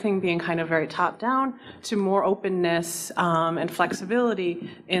from everything being kind of very top-down to more openness and flexibility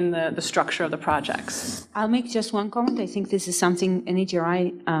in the structure of the projects? I'll make just one comment. I think this is something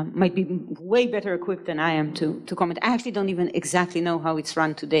NHGRI might be way better equipped than I am to comment. I actually don't even exactly know how it's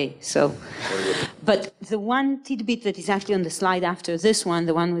run today. So, but the one tidbit that is actually on the slide after this one,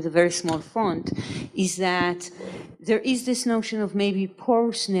 the one with a very small font, is that there is this notion of maybe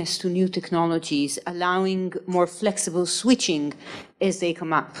porousness to new technologies, allowing more flexible switching as they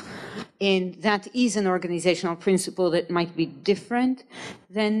come up. And that is an organizational principle that might be different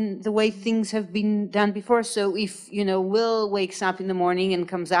than the way things have been done before. So if, you know, Will wakes up in the morning and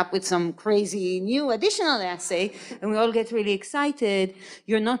comes up with some crazy new additional assay, and we all get really excited,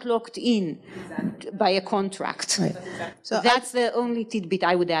 you're not locked in by a contract. Right. So that's the only tidbit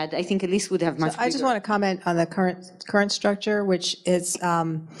I would add. I think Elise would have much I just want to comment on the current structure, which is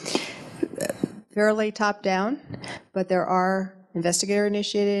fairly top-down, but there are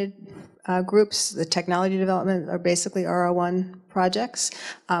investigator-initiated groups. The technology development are basically R01 projects.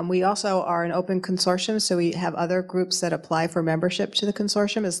 We also are an open consortium, so we have other groups that apply for membership to the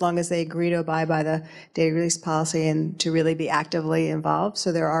consortium as long as they agree to abide by the data release policy and to really be actively involved.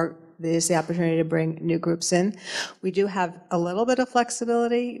 So there is the opportunity to bring new groups in. We do have a little bit of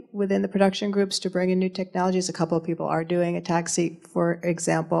flexibility within the production groups to bring in new technologies. A couple of people are doing a tag-seq, for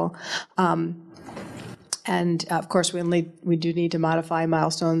example. And of course, we do need to modify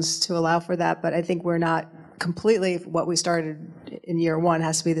milestones to allow for that, but I think we're not completely, what we started in year one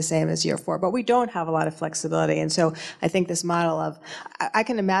has to be the same as year four, but we don't have a lot of flexibility. And so I think this model of, I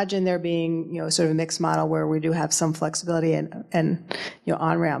can imagine there being, you know, sort of a mixed model where we do have some flexibility and you know,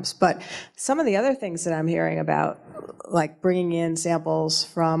 on-ramps. But some of the other things that I'm hearing about, like bringing in samples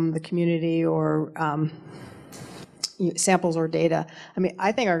from the community or samples or data, I mean,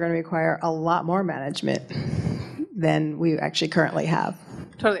 I think are going to require a lot more management than we actually currently have.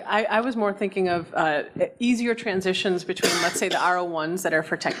 Totally. I was more thinking of easier transitions between, let's say, the R01s that are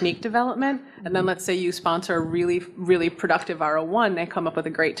for technique development, and then let's say you sponsor a really, really productive R01, they come up with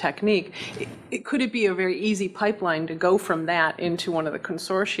a great technique. Could it be a very easy pipeline to go from that into one of the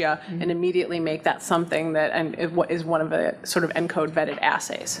consortia and immediately make that something that is one of the sort of ENCODE vetted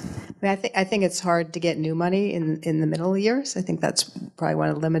assays? I mean, I think it's hard to get new money in the middle years. I think that's probably one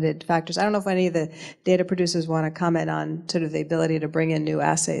of the limited factors. I don't know if any of the data producers want to comment on sort of the ability to bring in new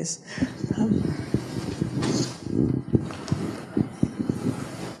assays.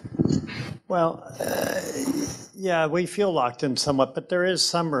 Well, yeah, we feel locked in somewhat, but there is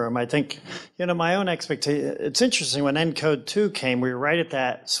some room. I think, you know, my own expectation, it's interesting, when ENCODE 2 came, we were right at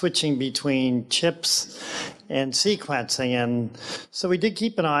that switching between chips and sequencing, and so we did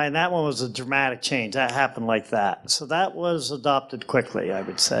keep an eye, and that one was a dramatic change. That happened like that. So that was adopted quickly, I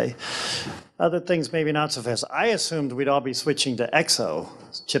would say. Other things maybe not so fast. I assumed we'd all be switching to EXO,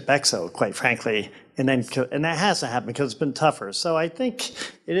 chip EXO, quite frankly, and that hasn't happened because it's been tougher. So I think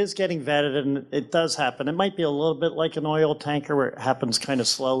it is getting vetted, and it does happen. It might be a little bit like an oil tanker where it happens kind of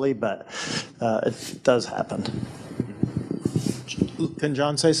slowly, but it does happen. Can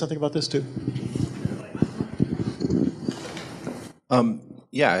John say something about this too?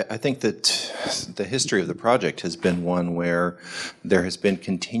 Yeah, I think that the history of the project has been one where there has been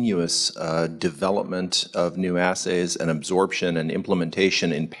continuous development of new assays and absorption and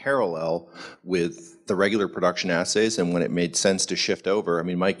implementation in parallel with the regular production assays, and when it made sense to shift over, I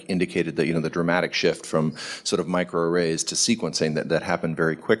mean, Mike indicated that, the dramatic shift from sort of microarrays to sequencing that happened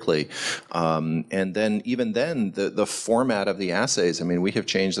very quickly. And then, even then, the format of the assays, I mean, we have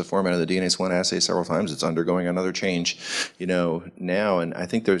changed the format of the DNase I assay several times. It's undergoing another change, now, and I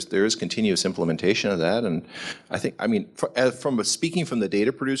think there is continuous implementation of that. And I think, I mean, speaking from the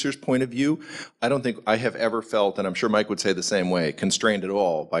data producer's point of view, I don't think I have ever felt, and I'm sure Mike would say the same way, constrained at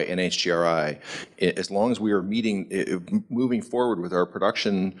all by NHGRI. As long as we are moving forward with our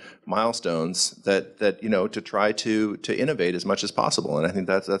production milestones, that to try to innovate as much as possible. And I think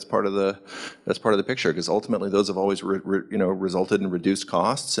that's part of the picture, because ultimately those have always resulted in reduced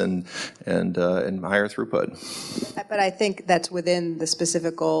costs and higher throughput. But I think that's within the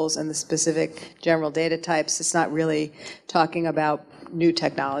specific goals and the specific general data types. It's not really talking about new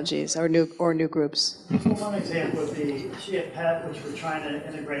technologies or new groups. Well, one example would be GFPET, which we're trying to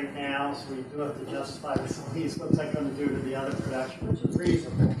integrate now, so we do have to justify with some of these, what's that going to do to the other production, which is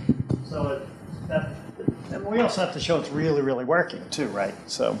reasonable. So and we also have to show it's really, really working too, right?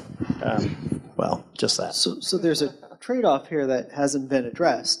 So, well, just that. So there's a trade-off here that hasn't been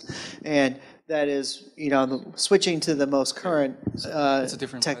addressed, and that is, switching to the most current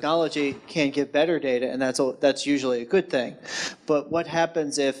technology can give better data, and that's usually a good thing. But what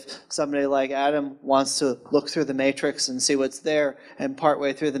happens if somebody like Adam wants to look through the matrix and see what's there, and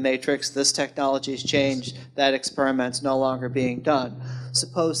partway through the matrix, this technology's changed, that experiment's no longer being done?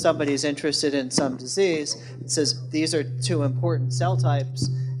 Suppose somebody's interested in some disease, it says these are two important cell types,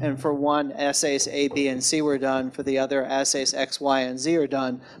 and for one, assays A, B, and C were done. For the other, assays X, Y, and Z are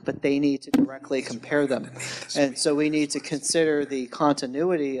done, but they need to directly compare them. And so we need to consider the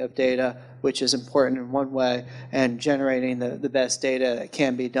continuity of data, which is important in one way, and generating the best data that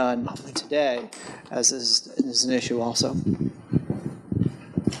can be done today, as is an issue also.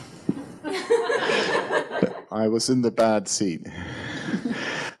 I was in the bad seat.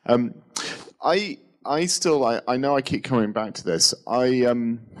 I know I keep coming back to this. I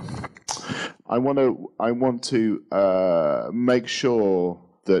want to make sure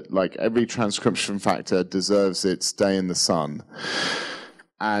that, like, every transcription factor deserves its day in the sun.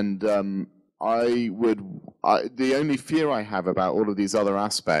 And the only fear I have about all of these other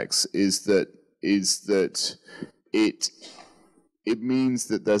aspects is that it means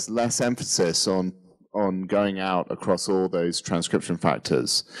that there's less emphasis on going out across all those transcription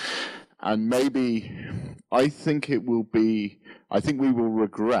factors. And maybe, I think we will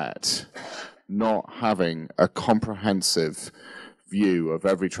regret not having a comprehensive view of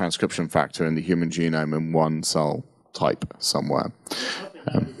every transcription factor in the human genome in one cell type somewhere.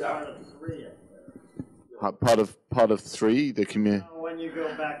 Part of three, the community. When you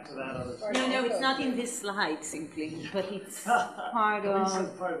go back to that other slide. No, it's not in this slide simply, but it's part of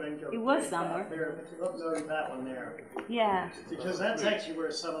ENCODE. It was somewhere. Note that one there. Yeah. Because that's actually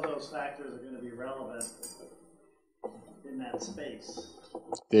where some of those factors are going to be relevant in that space.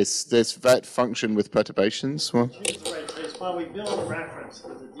 This vet function with perturbations? Well, Choose the right place. While we build a reference to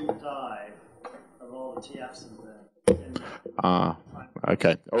the deep dive of all the TFs and things.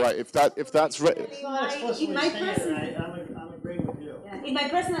 Okay. All right. If that's right. In my personal, I'm agreeing with you. Yeah. In my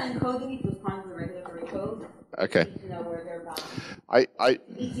personal encoding, it was part of the regulatory code. Okay. To know where they're bound.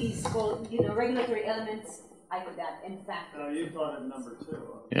 It is called, regulatory elements. I did that. In fact. No, you thought of number 2.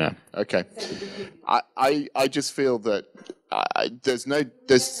 Yeah. Okay. I just feel that there's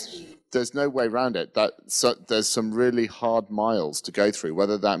no way around it. There's some really hard miles to go through.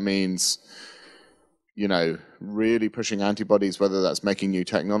 Whether that means, really pushing antibodies, whether that's making new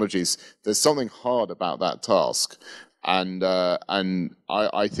technologies, there's something hard about that task, and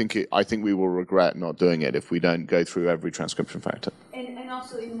I think we will regret not doing it if we don't go through every transcription factor. And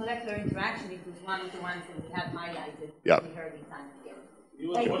also in molecular interaction, it was one of the ones that we have highlighted. Yeah. We heard in time again.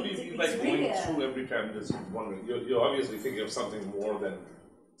 What do you mean by going through every time? Just wondering. You're obviously thinking of something more than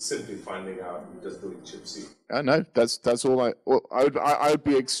simply finding out and just doing ChIP-seq. No, that's all I would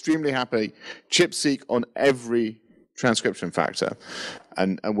be extremely happy. ChIP-seq on every transcription factor,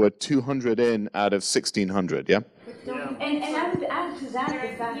 and we're 200 in out of 1,600. Yeah. And I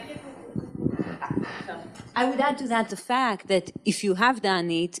would add to that the fact that if you have done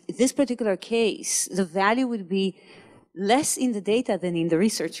it, this particular case, the value would be less in the data than in the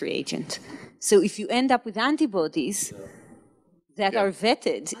research reagent. So if you end up with antibodies that are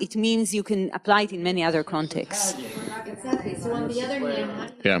vetted, it means you can apply it in many other contexts. Exactly. So on the other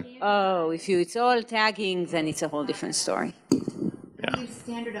hand, if it's all tagging, then it's a whole different story. how do you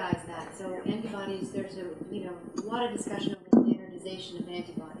standardize that? So antibodies, there's a lot of discussion over standardization of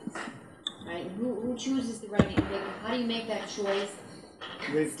antibodies, right? Who chooses the right antibody? How do you make that choice?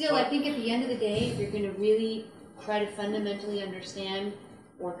 Still, I think at the end of the day, if you're going to really try to fundamentally understand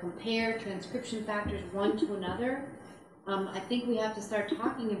or compare transcription factors one to another, I think we have to start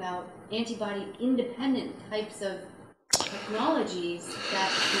talking about antibody-independent types of technologies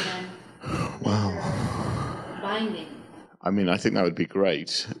that can measure binding. I mean, I think that would be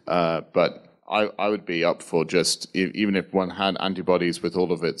great, but I would be up for just, even if one had antibodies with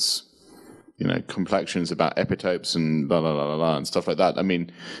all of its, complexions about epitopes and la la la la la and stuff like that. I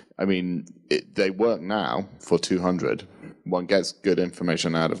mean, they work now for 200. One gets good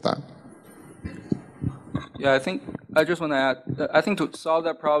information out of that. Yeah, I just want to add, I think to solve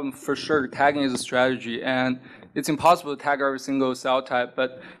that problem, for sure, tagging is a strategy, and it's impossible to tag every single cell type,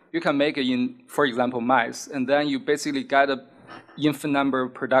 but you can make it in, for example, mice, and then you basically get an infinite number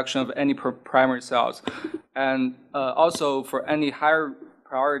of production of any primary cells. And also for any higher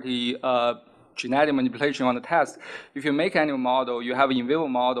priority genetic manipulation on the test, if you make animal model, you have an in vivo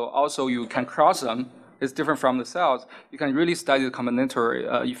model, also you can cross them. It's different from the cells. You can really study the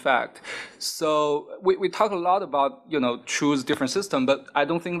combinatorial effect. So we talk a lot about, choose different system, but I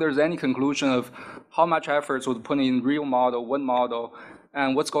don't think there's any conclusion of how much efforts was put in real model, one model,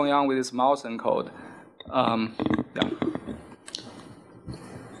 and what's going on with this mouse ENCODE. Yeah.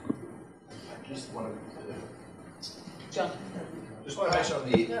 Just want John. Just want to mention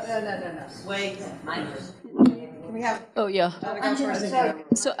on the. No. Wait. Can we have? Oh, yeah.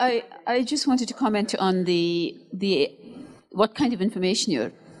 So I just wanted to comment on the what kind of information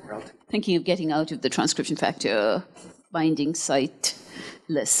you're thinking of getting out of the transcription factor binding site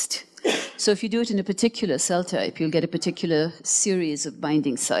list. So if you do it in a particular cell type, you'll get a particular series of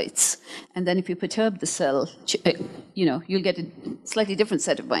binding sites. And then if you perturb the cell, you'll get a slightly different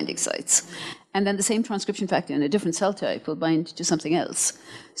set of binding sites. And then the same transcription factor in a different cell type will bind to something else.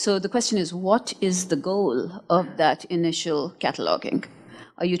 So the question is, what is the goal of that initial cataloging?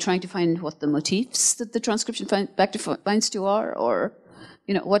 Are you trying to find what the motifs that the transcription factor binds to are, or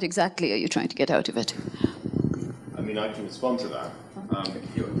what exactly are you trying to get out of it? I mean, I can respond to that.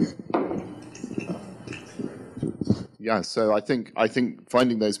 Yeah, so I think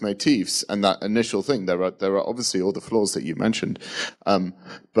finding those motifs and that initial thing, there are obviously all the flaws that you mentioned,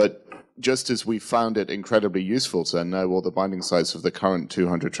 but just as we found it incredibly useful to know all the binding sites of the current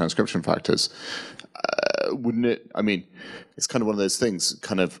 200 transcription factors, wouldn't it? I mean, it's kind of one of those things.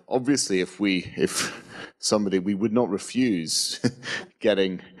 Kind of obviously, if we would not refuse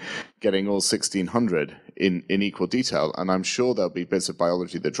getting all 1,600 in equal detail, and I'm sure there'll be bits of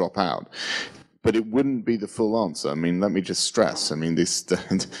biology that drop out. But it wouldn't be the full answer. I mean, let me just stress. I mean,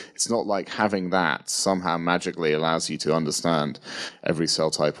 it's not like having that somehow magically allows you to understand every cell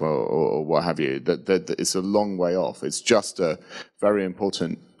type or what have you. That it's a long way off. It's just a very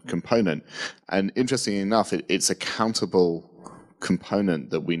important component. And interestingly enough, it's a countable component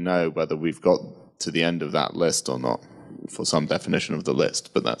that we know whether we've got to the end of that list or not for some definition of the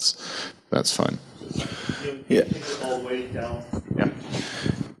list. But that's fine. Yeah. All the way down. Yeah.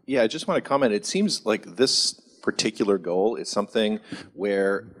 Yeah, I just want to comment. It seems like this particular goal is something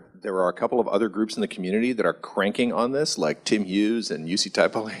where there are a couple of other groups in the community that are cranking on this, like Tim Hughes and UC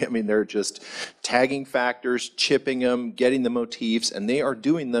Type. I mean, they're just tagging factors, chipping them, getting the motifs, and they are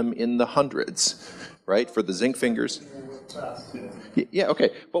doing them in the hundreds, right, for the zinc fingers. Yeah,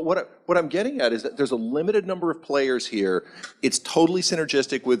 okay. But what I'm getting at is that there's a limited number of players here. It's totally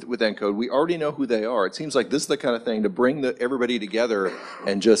synergistic with ENCODE. We already know who they are. It seems like this is the kind of thing to bring everybody together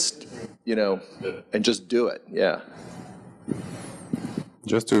and just, do it. Yeah.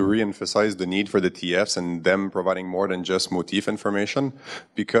 Just to re-emphasize the need for the TFs and them providing more than just motif information,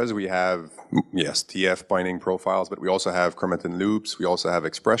 because we have, yes, TF binding profiles, but we also have chromatin loops, we also have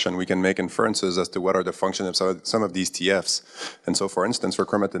expression, we can make inferences as to what are the functions of some of these TFs. And so, for instance, for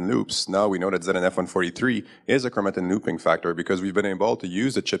chromatin loops, now we know that ZNF143 is a chromatin looping factor because we've been able to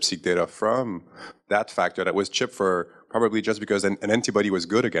use the ChIP-seq data from that factor that was chipped for probably just because an antibody was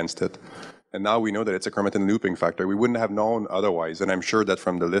good against it. And now we know that it's a chromatin looping factor. We wouldn't have known otherwise. And I'm sure that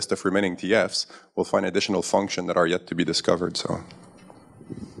from the list of remaining TFs, we'll find additional functions that are yet to be discovered. So.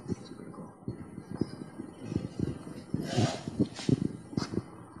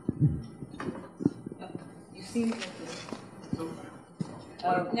 You seem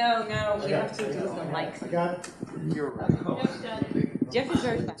no, we have to do the mics. I got it. You're right. Jeff is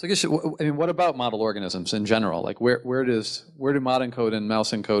very fast. So I guess, what about model organisms in general? Like where do mod ENCODE and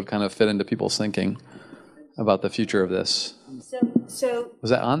mouse ENCODE kind of fit into people's thinking about the future of this? So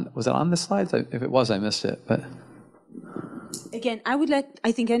was that on the slides? If it was, I missed it. But Again, I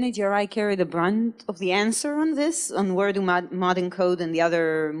think NHGRI carry the brunt of the answer on this, on where do mod ENCODE and the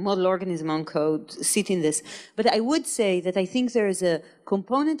other model organism ENCODE sit in this. But I would say that I think there is a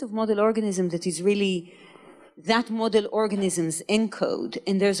component of model organism that is really that model organism's ENCODE,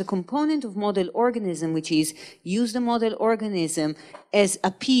 and there's a component of model organism which is use the model organism as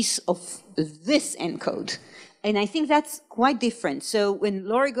a piece of this ENCODE. And I think that's quite different. So when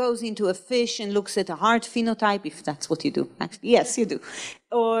Lori goes into a fish and looks at a heart phenotype, if that's what you do, actually, yes, you do.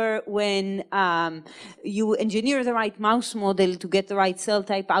 Or when you engineer the right mouse model to get the right cell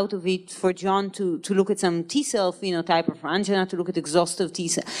type out of it for John to look at some T cell phenotype, or for Angela to look at exhaustive T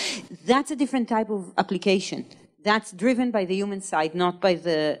cell, that's a different type of application. That's driven by the human side, not by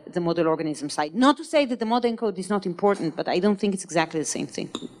the model organism side. Not to say that the model ENCODE is not important, but I don't think it's exactly the same thing.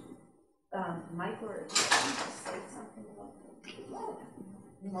 Mike, or say something about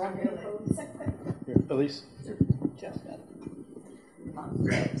Elise?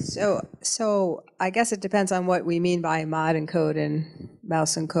 So I guess it depends on what we mean by mod ENCODE and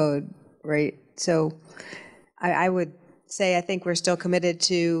mouse ENCODE, right? So I would say I think we're still committed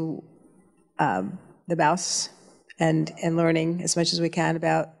to the mouse and learning as much as we can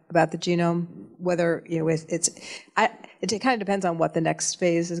about the genome. Whether it kind of depends on what the next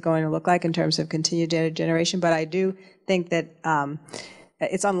phase is going to look like in terms of continued data generation. But I do think that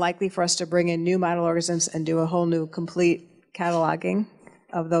it's unlikely for us to bring in new model organisms and do a whole new complete cataloging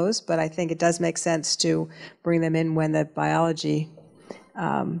of those. But I think it does make sense to bring them in when the biology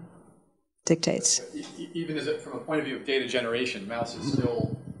dictates. Even as from a point of view of data generation, mouse is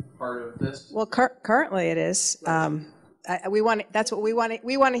still part of this. Well, currently it is. That's what we want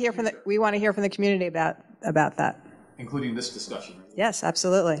to hear from the community about that. Including this discussion. Right? Yes,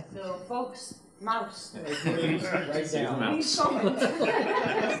 absolutely. So, folks, mouse. Write down mouse.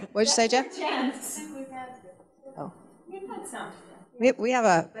 What'd you say, Jeff? Oh. We have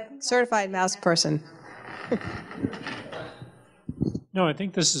a certified mouse person. No, I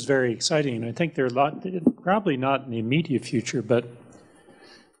think this is very exciting, and I think there are a lot, probably not in the immediate future, but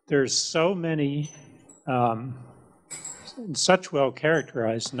there's so many such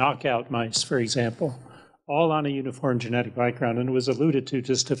well-characterized knockout mice, for example, all on a uniform genetic background, and it was alluded to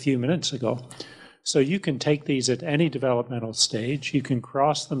just a few minutes ago. So you can take these at any developmental stage. You can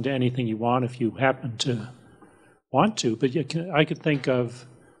cross them to anything you want if you happen to want to, but I could think of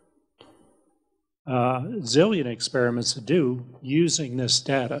zillion experiments to do using this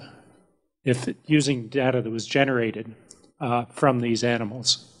data, using data that was generated from these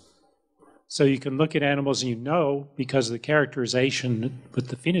animals. So you can look at animals and you know, because of the characterization with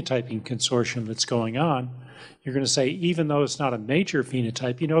the phenotyping consortium that's going on, you're going to say, even though it's not a major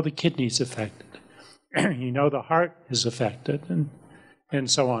phenotype, you know the kidney's affected. You know the heart is affected, and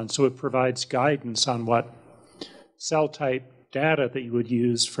so on. So it provides guidance on what cell type data that you would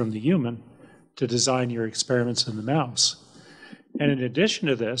use from the human to design your experiments in the mouse. And in addition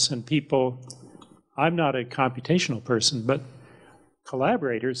to this, and people, I'm not a computational person, but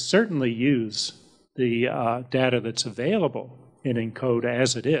collaborators certainly use the data that's available in ENCODE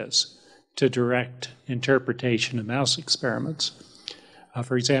as it is to direct interpretation of mouse experiments.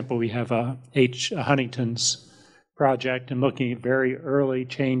 For example, we have a Huntington's project and looking at very early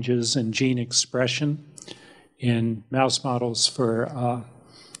changes in gene expression in mouse models for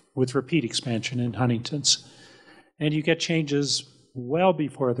with repeat expansion in Huntington's. And you get changes well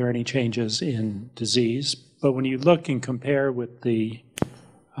before there are any changes in disease. But when you look and compare with the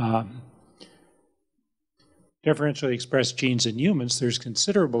differentially expressed genes in humans, there's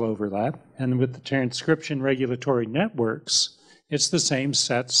considerable overlap. And with the transcription regulatory networks, it's the same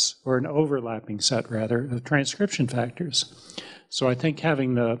sets, or an overlapping set rather, of transcription factors. So I think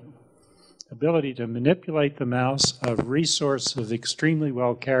having the ability to manipulate the mouse, a resource of extremely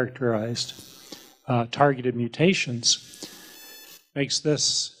well-characterized targeted mutations, makes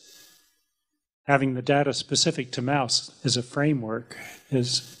this, having the data specific to mouse as a framework,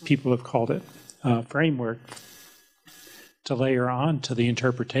 as people have called it, framework to layer on to the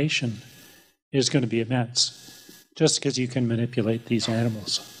interpretation is going to be immense, just because you can manipulate these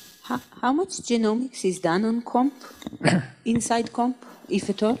animals. How much genomics is done on COMP, inside COMP, if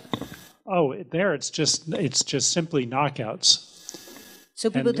at all? Oh, there it's just simply knockouts. So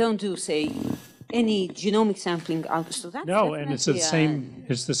people don't do, say, any genomic sampling out, so that's no, and it's the same.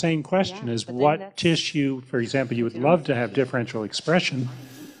 It's the same question: is what tissue, for example, you would love to have differential expression,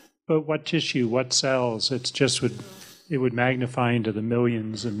 but what tissue, what cells? It would magnify into the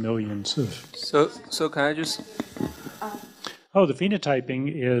millions and millions of. So can I just? Oh, the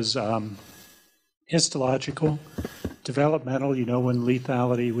phenotyping is histological, developmental. You know when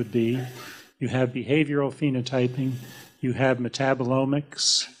lethality would be. You have behavioral phenotyping. You have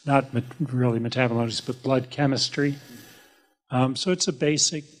metabolomics, not really metabolomics, but blood chemistry. So it's a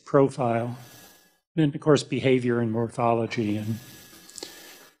basic profile. And of course, behavior and morphology. And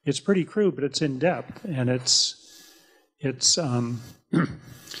it's pretty crude, but it's in depth. And it's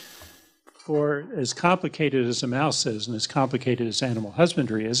for as complicated as a mouse is and as complicated as animal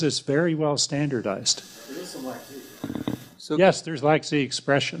husbandry is, it's very well standardized. There is some laxity. So yes, there's laxity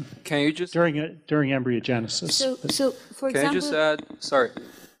expression. Can you just during embryogenesis? So for example, can I just add? Sorry,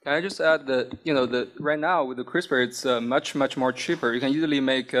 can I just add that right now with the CRISPR, it's much more cheaper. You can easily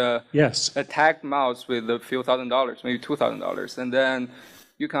make a tagged mouse with a few $1,000s, maybe $2,000, and then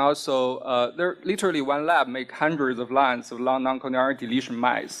you can also there literally one lab make hundreds of lines of long non-coding RNA deletion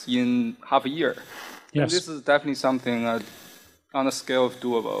mice in half a year. Yes, and this is definitely something on a scale of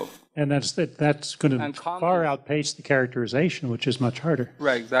doable. And that's going to far outpace the characterization, which is much harder.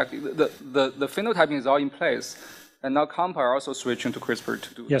 Right, exactly. The phenotyping is all in place, and now compa are also switching to CRISPR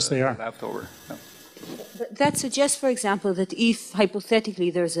to do the leftover. Yeah. But that suggests, for example, that if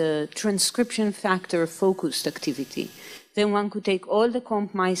hypothetically there's a transcription factor focused activity, then one could take all the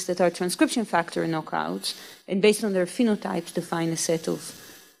comp mice that are transcription factor knockouts, and based on their phenotypes, define a set of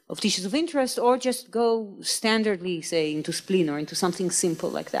tissues of interest, or just go standardly, say, into spleen or into something simple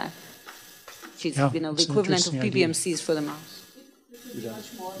like that, which is the equivalent of PBMCs for the mouse.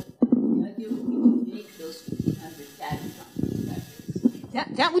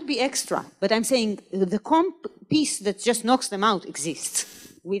 That would be extra, but I'm saying the comp piece that just knocks them out exists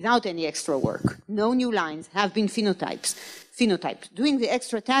without any extra work. No new lines have been phenotyped. Doing the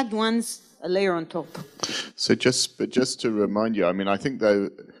extra tagged ones, a layer on top. So just to remind you, I mean, I think though,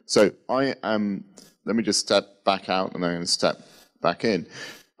 so I am, let me just step back out and then I'm going to step back in.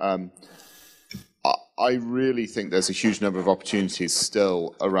 I really think there's a huge number of opportunities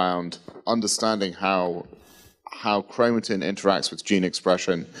still around understanding how chromatin interacts with gene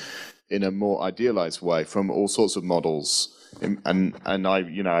expression in a more idealized way from all sorts of models. And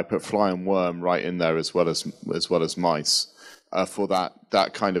I put fly and worm right in there as well as mice. For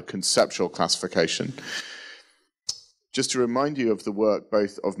that kind of conceptual classification. Just to remind you of the work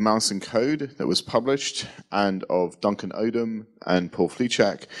both of Mouse ENCODE that was published and of Duncan Odom and Paul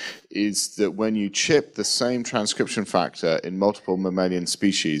Fliczek, is that when you chip the same transcription factor in multiple mammalian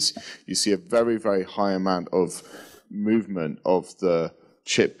species, you see a very, very high amount of movement of the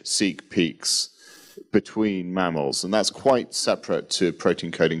chip-seq peaks between mammals, and that's quite separate to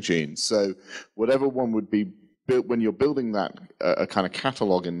protein-coding genes. So whatever one would be when you're building that a kind of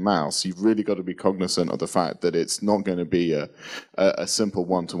catalog in mouse, you've really got to be cognizant of the fact that it's not going to be a simple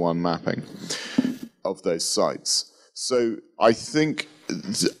one-to-one mapping of those sites. So I think,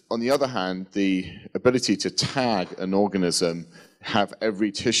 on the other hand, the ability to tag an organism, have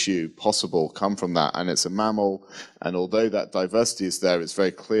every tissue possible come from that, and it's a mammal, and although that diversity is there, it's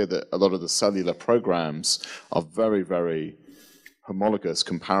very clear that a lot of the cellular programs are very, very homologous,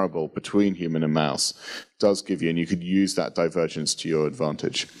 comparable between human and mouse, does give you, and you could use that divergence to your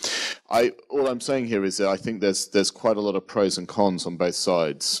advantage. All I'm saying here is that I think there's quite a lot of pros and cons on both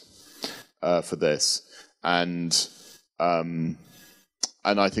sides for this, and I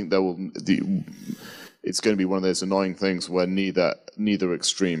think it's going to be one of those annoying things where neither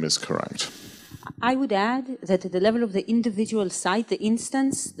extreme is correct. I would add that at the level of the individual site, the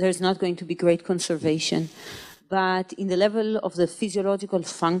instance, there's not going to be great conservation. But in the level of the physiological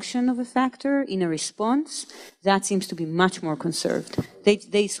function of a factor in a response, that seems to be much more conserved. They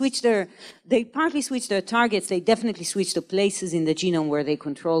partly switch their targets, they definitely switch the places in the genome where they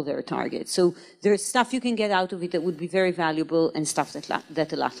control their targets. So there's stuff you can get out of it that would be very valuable and stuff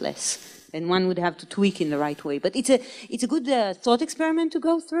that a lot less. And one would have to tweak in the right way. But it's a good thought experiment to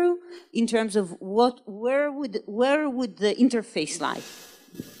go through in terms of where would the interface lie.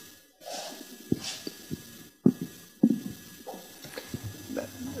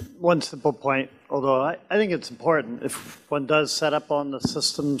 One simple point, although I think it's important, if one does set up on the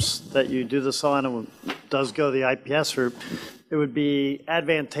systems that you do this on and does go the IPS route, it would be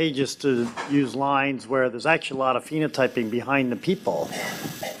advantageous to use lines where there's actually a lot of phenotyping behind the people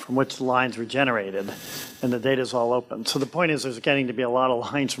from which the lines were generated, and the data is all open. So the point is there's getting to be a lot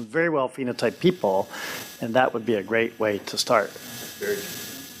of lines from very well phenotyped people, and that would be a great way to start.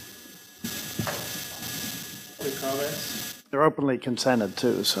 Other comments? They're openly consented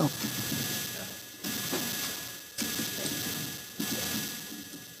too, so.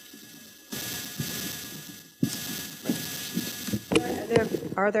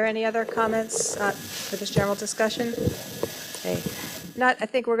 Are there any other comments for this general discussion? Okay. I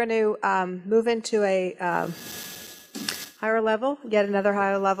think we're going to move into a higher level, yet another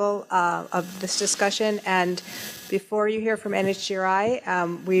higher level of this discussion. And Before you hear from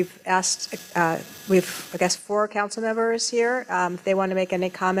NHGRI, we've asked, I guess, 4 council members here if they want to make any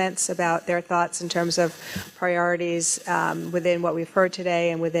comments about their thoughts in terms of priorities within what we've heard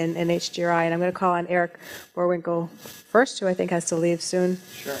today and within NHGRI. And I'm going to call on Eric Boerwinkle first, who I think has to leave soon.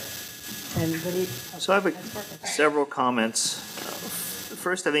 Sure. And so I have several comments.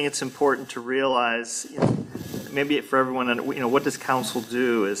 First, I think it's important to realize, maybe for everyone, what does council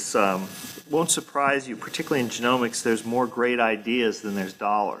do is, won't surprise you, particularly in genomics, there's more great ideas than there's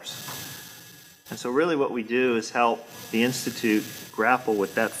dollars. And so really what we do is help the Institute grapple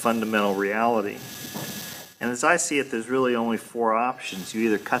with that fundamental reality. And as I see it, there's really only 4 options. You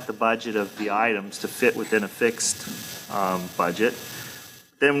either cut the budget of the items to fit within a fixed budget.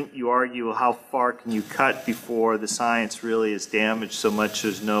 Then you argue how far can you cut before the science really is damaged so much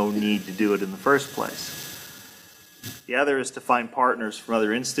there's no need to do it in the first place. The other is to find partners from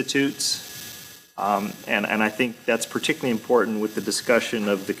other institutes. And I think that's particularly important with the discussion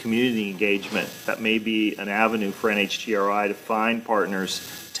of the community engagement. That may be an avenue for NHGRI to find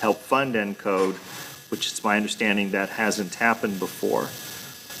partners to help fund ENCODE, which it's my understanding that hasn't happened before.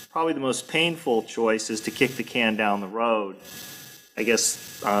 Probably the most painful choice is to kick the can down the road. I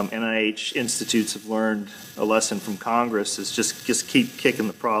guess NIH institutes have learned a lesson from Congress is just keep kicking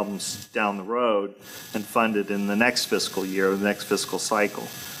the problems down the road and fund it in the next fiscal year or the next fiscal cycle.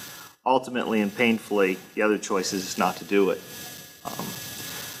 Ultimately and painfully, the other choice is not to do it.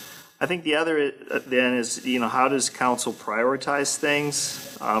 I think the other then is, how does council prioritize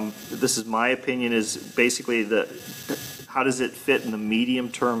things? This is my opinion, is basically how does it fit in the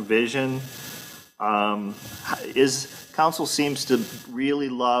medium-term vision? Council seems to really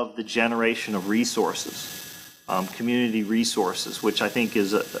love the generation of resources, community resources, which I think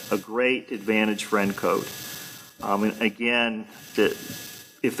is a great advantage for ENCODE. And again,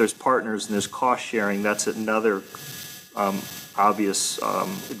 if there's partners and there's cost sharing, that's another obvious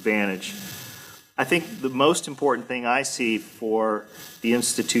advantage. I think the most important thing I see for the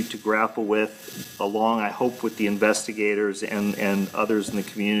Institute to grapple with, along, I hope, with the investigators and others in the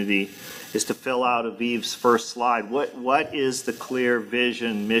community, is to fill out Aviv's first slide. What is the clear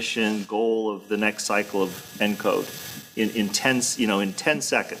vision, mission, goal of the next cycle of ENCODE? In 10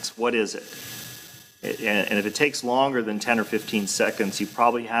 seconds, what is it? And if it takes longer than 10 or 15 seconds, you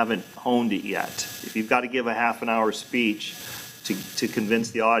probably haven't honed it yet. If you've got to give a half an hour speech to convince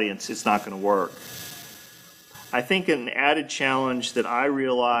the audience, it's not going to work. I think an added challenge that I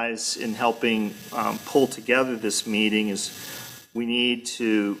realize in helping pull together this meeting is we need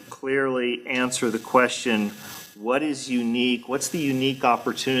to clearly answer the question, what is unique? What's the unique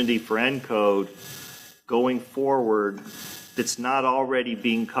opportunity for ENCODE going forward that's not already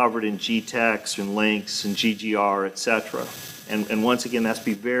being covered in GTEx and links and GGR, et cetera? And once again, that's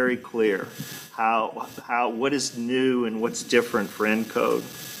be very clear. What is new and what's different for ENCODE?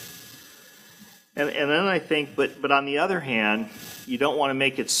 And then I think, but on the other hand, you don't want to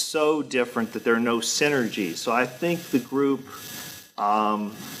make it so different that there are no synergies. So I think the group,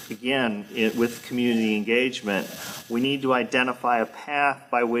 again, with community engagement, we need to identify a path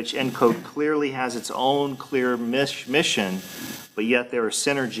by which ENCODE clearly has its own clear mission, but yet there are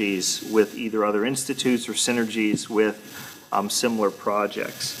synergies with either other institutes or synergies with similar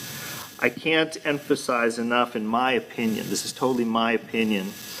projects. I can't emphasize enough, in my opinion, this is totally my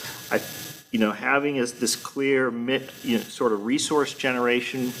opinion, having this clear sort of resource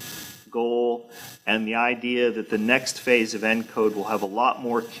generation goal and the idea that the next phase of ENCODE will have a lot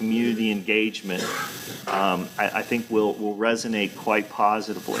more community engagement, I think will resonate quite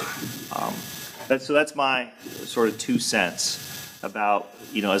positively. So that's my sort of 2 cents about,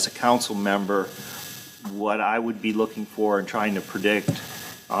 as a council member, what I would be looking for and trying to predict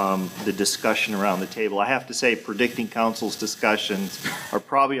the discussion around the table. I have to say, predicting council's discussions are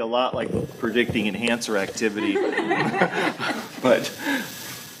probably a lot like predicting enhancer activity. But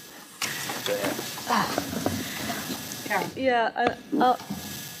yeah,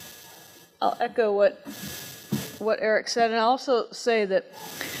 I'll echo what Eric said, and I'll also say that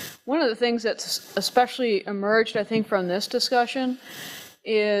one of the things that's especially emerged, I think, from this discussion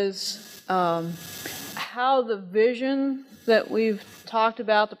is how the vision that we've talked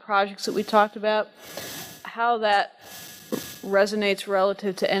about, the projects that we talked about, how that resonates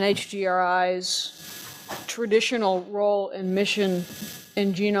relative to NHGRI's traditional role and mission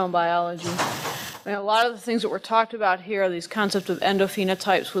in genome biology. I mean, a lot of the things that were talked about here are these concepts of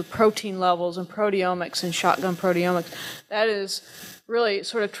endophenotypes with protein levels and proteomics and shotgun proteomics. That is really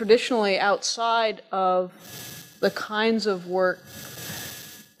sort of traditionally outside of the kinds of work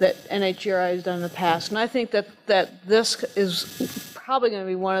that NHGRI has done in the past. And I think that this is probably going to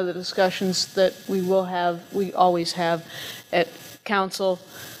be one of the discussions that we always have at council,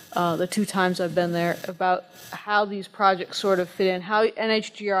 the 2 times I've been there, about how these projects sort of fit in, how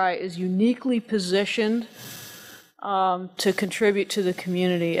NHGRI is uniquely positioned to contribute to the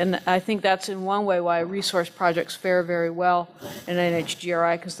community. And I think that's in one way why resource projects fare very well in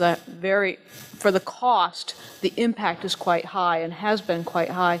NHGRI, because for the cost, the impact is quite high and has been quite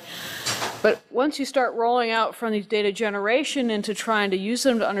high. But once you start rolling out from these data generation into trying to use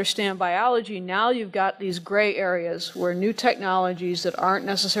them to understand biology, now you've got these gray areas where new technologies that aren't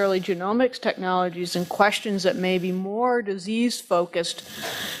necessarily genomics technologies and questions that may be more disease focused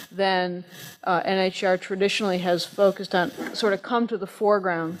than NHGRI traditionally has focused on sort of come to the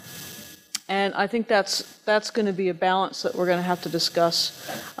foreground. And I think that's going to be a balance that we're going to have to discuss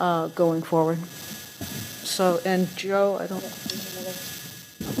going forward. So, and Joe, I don't.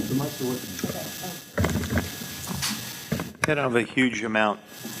 I don't have a huge amount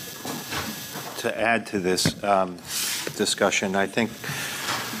to add to this discussion. I think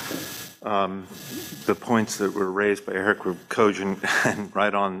the points that were raised by Eric were cogent and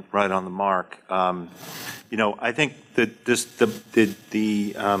right on the mark. You know, I think that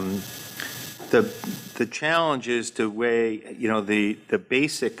the challenge is to weigh, you know, the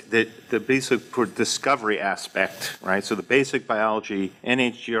basic discovery aspect, right? So the basic biology,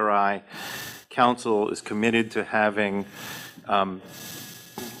 NHGRI Council is committed to having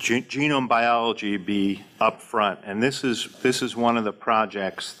genome biology be up front, and this is one of the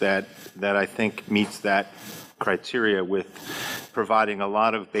projects that I think meets that criteria with providing a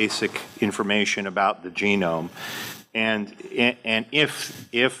lot of basic information about the genome. And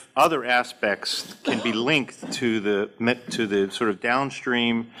if other aspects can be linked to the sort of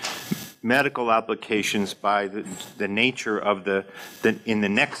downstream medical applications by the nature of in the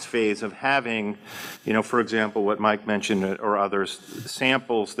next phase of having, you know, for example, what Mike mentioned or others,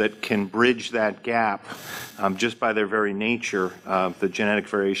 samples that can bridge that gap just by their very nature of the genetic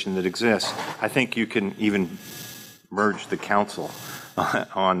variation that exists, I think you can even merge the council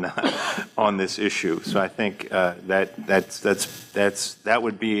on this issue. So I think that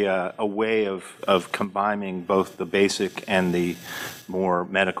would be a way of combining both the basic and the more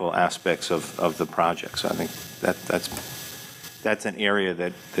medical aspects of the project. So I think that's an area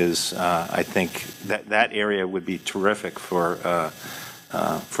that is I think that area would be terrific for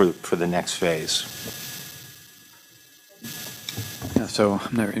the next phase. Yeah, so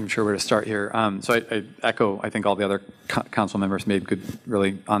I'm not even sure where to start here. So I echo, I think all the other council members made good,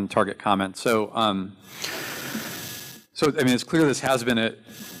 really on-target comments. So, I mean, it's clear this has been an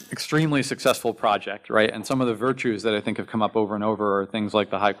extremely successful project, right? And some of the virtues that I think have come up over and over are things like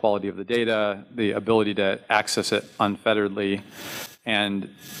the high quality of the data, the ability to access it unfetteredly, and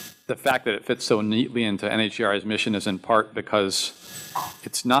the fact that it fits so neatly into NHGRI's mission is in part because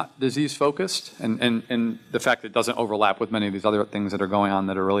it's not disease focused, and the fact that it doesn't overlap with many of these other things that are going on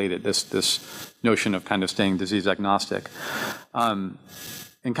that are related, this notion of kind of staying disease agnostic.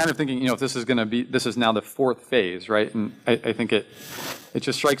 And kind of thinking, you know, if this is going to be, this is now the 4th phase, right? And I think it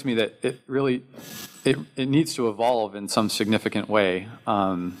just strikes me that it really, it needs to evolve in some significant way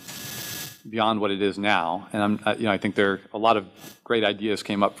beyond what it is now. And you know, I think there are a lot of great ideas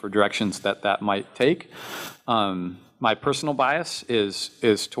came up for directions that might take. My personal bias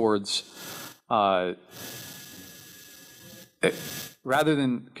is towards rather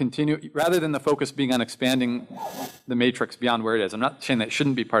than the focus being on expanding the matrix beyond where it is. I'm not saying that it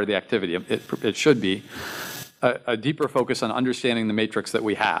shouldn't be part of the activity. It should be a deeper focus on understanding the matrix that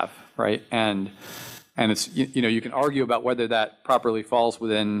we have, right? And it's, you know, you can argue about whether that properly falls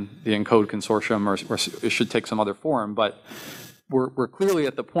within the ENCODE consortium or it should take some other form, but we're clearly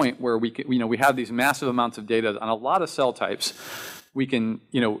at the point where we have these massive amounts of data on a lot of cell types. We can,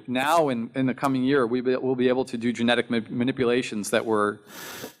 you know, now in the coming year, we'll be able to do genetic manipulations that were,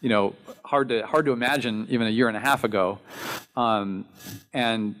 you know, hard to imagine even a year and a half ago.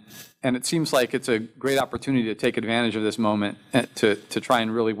 And it seems like it's a great opportunity to take advantage of this moment to try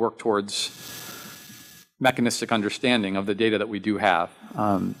and really work towards mechanistic understanding of the data that we do have.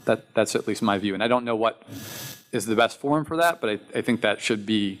 That's at least my view. And I don't know what is the best forum for that, but I think that should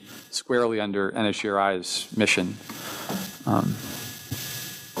be squarely under NHGRI's mission.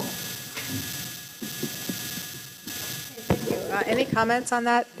 Any comments on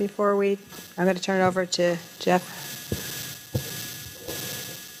that before I'm going to turn it over to Jeff.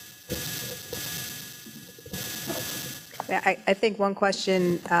 Yeah, I think one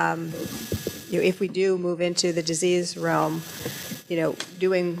question, if we do move into the disease realm,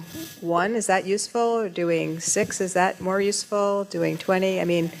 doing 1, is that useful? Or doing 6, is that more useful? Doing 20? I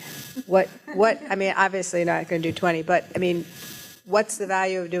mean, obviously not going to do 20, but I mean, what's the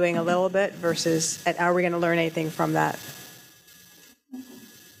value of doing a little bit versus, and are we going to learn anything from that?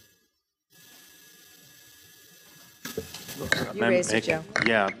 You raised it, Joe.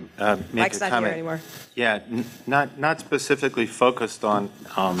 Yeah, make Mike's a not comment. here anymore. Yeah, not specifically focused on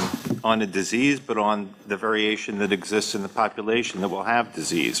a disease, but on the variation that exists in the population that will have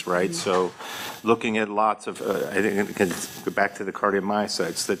disease, right? So looking at lots of, I think it can go back to the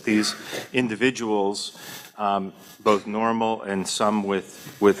cardiomyocytes, that these individuals, both normal and some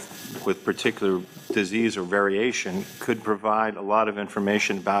with particular disease or variation, could provide a lot of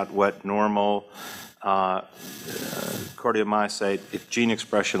information about what normal cardiomyocyte gene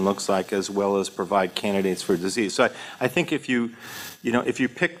expression looks like, as well as provide candidates for disease. So I think if you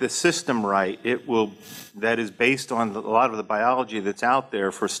pick the system right, that is based on a lot of the biology that's out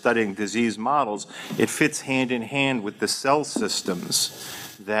there for studying disease models, it fits hand in hand with the cell systems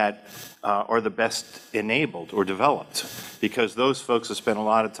that are the best enabled or developed, because those folks have spent a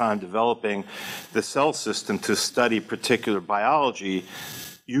lot of time developing the cell system to study particular biology,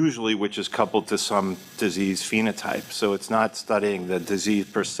 usually which is coupled to some disease phenotype. So it's not studying the disease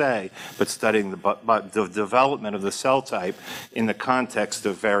per se, but studying the development of the cell type in the context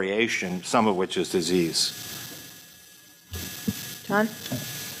of variation, some of which is disease. John?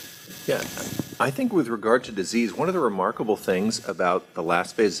 Yeah, I think with regard to disease, one of the remarkable things about the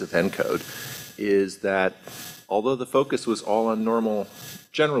last phase of ENCODE is that although the focus was all on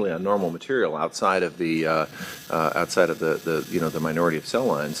generally on normal material outside of the the minority of cell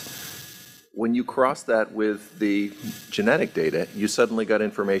lines, when you cross that with the genetic data, you suddenly got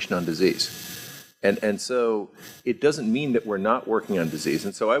information on disease. And so it doesn't mean that we're not working on disease.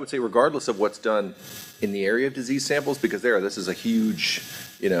 And so I would say, regardless of what's done in the area of disease samples, because this is a huge,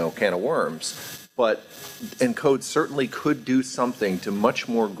 can of worms, but ENCODE certainly could do something to much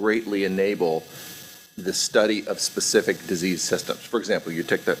more greatly enable the study of specific disease systems. For example, you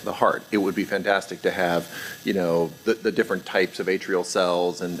take the heart. It would be fantastic to have, the different types of atrial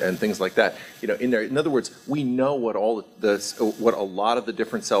cells and things like that, in there. In other words, we know what what a lot of the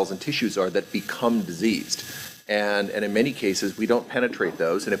different cells and tissues are that become diseased. And in many cases, we don't penetrate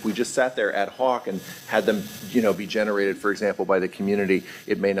those. And if we just sat there ad hoc and had them, be generated, for example, by the community,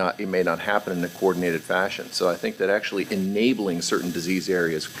 it may not happen in a coordinated fashion. So I think that actually enabling certain disease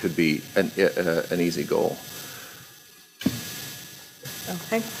areas could be an easy goal.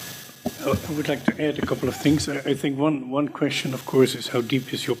 Okay. I would like to add a couple of things. I think one question, of course, is how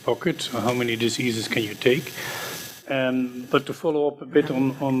deep is your pocket? So how many diseases can you take? But to follow up a bit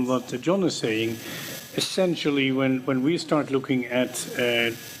on what John is saying, essentially, when we start looking at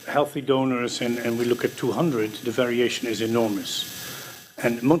healthy donors and we look at 200, the variation is enormous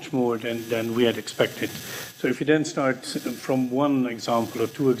and much more than we had expected. So if you then start from one example or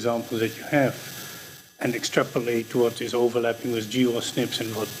two examples that you have and extrapolate to what is overlapping with GWAS SNPs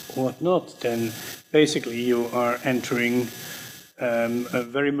and what not, then basically you are entering a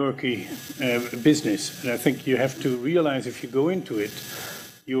very murky business. And I think you have to realize, if you go into it,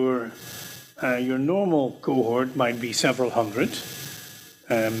 your normal cohort might be several hundred,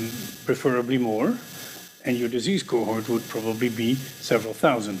 preferably more, and your disease cohort would probably be several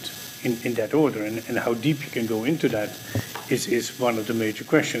thousand in that order. And how deep you can go into that is one of the major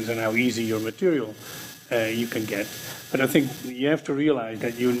questions, and how easy your material you can get. But I think you have to realize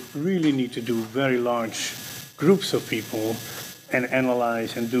that you really need to do very large groups of people and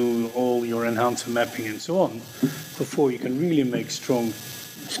analyze and do all your enhancer mapping and so on before you can really make strong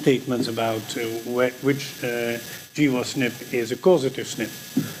statements about which GWAS SNP is a causative SNP.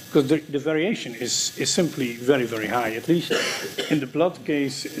 Because the variation is simply very, very high. At least in the blood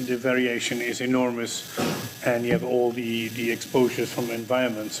case, the variation is enormous, and you have all the exposures from the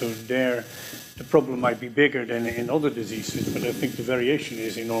environment. So there, the problem might be bigger than in other diseases, but I think the variation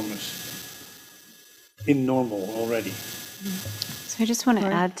is enormous in normal already. So I just want to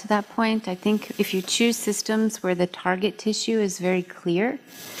add to that point. I think if you choose systems where the target tissue is very clear,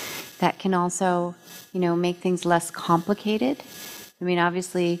 that can also, make things less complicated. I mean,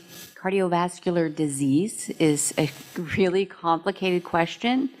 obviously, cardiovascular disease is a really complicated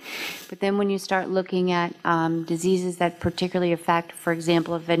question. But then when you start looking at diseases that particularly affect, for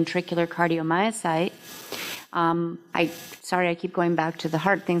example, a ventricular cardiomyocyte, sorry, I keep going back to the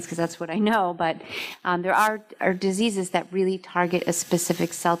heart things because that's what I know, but there are diseases that really target a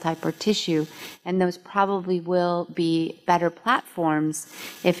specific cell type or tissue, and those probably will be better platforms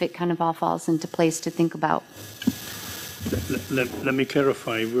if it kind of all falls into place to think about. Let me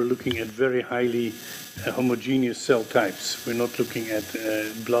clarify. We're looking at very highly homogeneous cell types. We're not looking at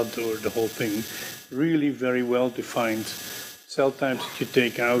blood or the whole thing. Really very well-defined cell types that you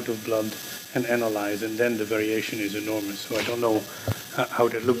take out of blood and analyze, and then the variation is enormous. So I don't know how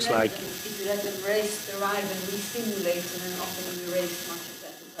that looks like. If you let them race, derive, and re-stimulate, and then often you erase much of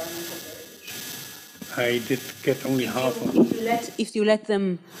that environmental variation. I did get only half of it. If you let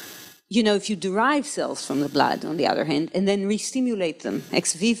them, if you derive cells from the blood, on the other hand, and then re-stimulate them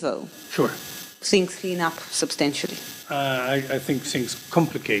ex vivo, sure, things clean up substantially. I think things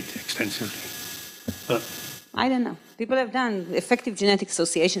complicate extensively. I don't know. People have done effective genetic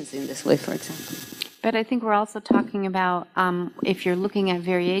associations in this way, for example. But I think we're also talking about, if you're looking at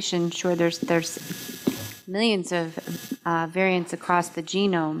variation, sure, there's millions of variants across the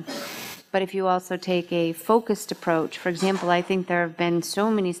genome. But if you also take a focused approach, for example, I think there have been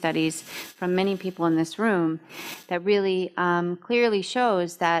so many studies from many people in this room that really clearly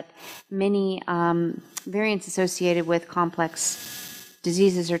shows that many variants associated with complex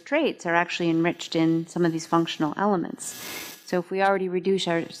diseases or traits are actually enriched in some of these functional elements. So if we already reduce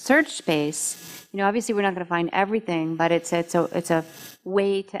our search space, obviously we're not going to find everything, but it's a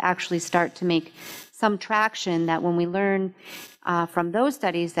way to actually start to make some traction that when we learn from those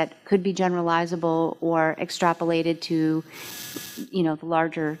studies that could be generalizable or extrapolated to, the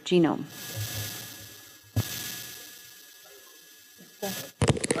larger genome.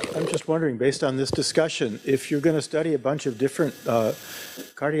 I'm just wondering, based on this discussion, if you're going to study a bunch of different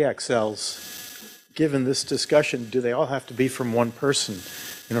cardiac cells, given this discussion, do they all have to be from one person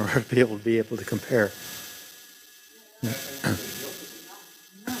in order to be able to compare?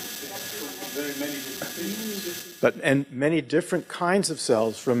 And many different kinds of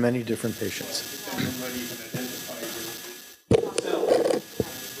cells from many different patients.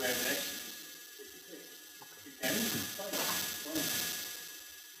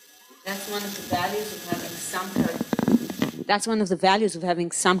 That's one of the values of having That's one of the values of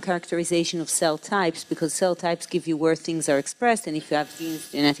having some characterization of cell types, because cell types give you where things are expressed, and if you have genes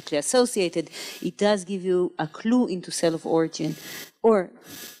genetically associated, it does give you a clue into cell of origin or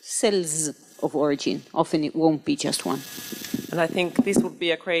cells of origin. Often it won't be just one. And I think this would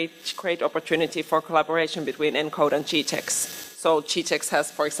be a great opportunity for collaboration between ENCODE and GTEx. So GTEx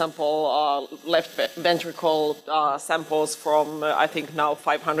has, for example, left ventricle samples from, I think now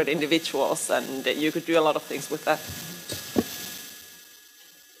 500 individuals, and you could do a lot of things with that.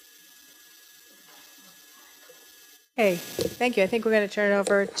 Okay, thank you. I think we're going to turn it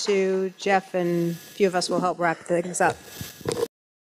over to Jeff, and a few of us will help wrap things up.